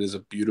seeing, because it is a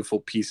beautiful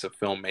piece of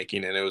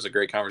filmmaking, and it was a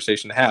great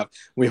conversation to have.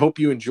 We hope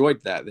you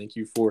enjoyed that. Thank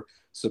you for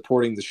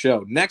supporting the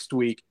show. Next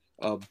week,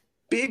 a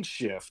big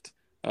shift.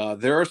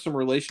 There are some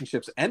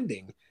relationships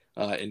ending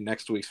in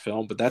next week's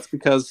film, but that's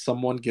because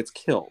someone gets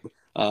killed.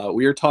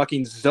 We are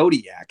talking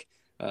Zodiac,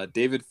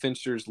 David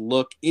Fincher's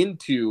look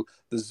into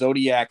the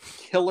Zodiac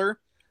killer.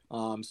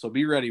 So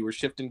be ready. We're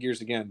shifting gears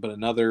again, but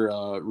another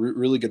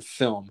really good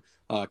film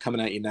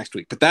coming at you next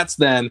week. But that's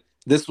then.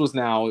 This was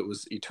now. It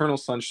was Eternal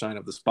Sunshine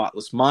of the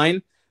Spotless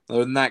Mind.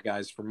 Other than that,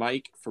 guys, for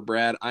Mike, for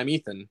Brad, I'm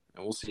Ethan,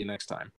 and we'll see you next time.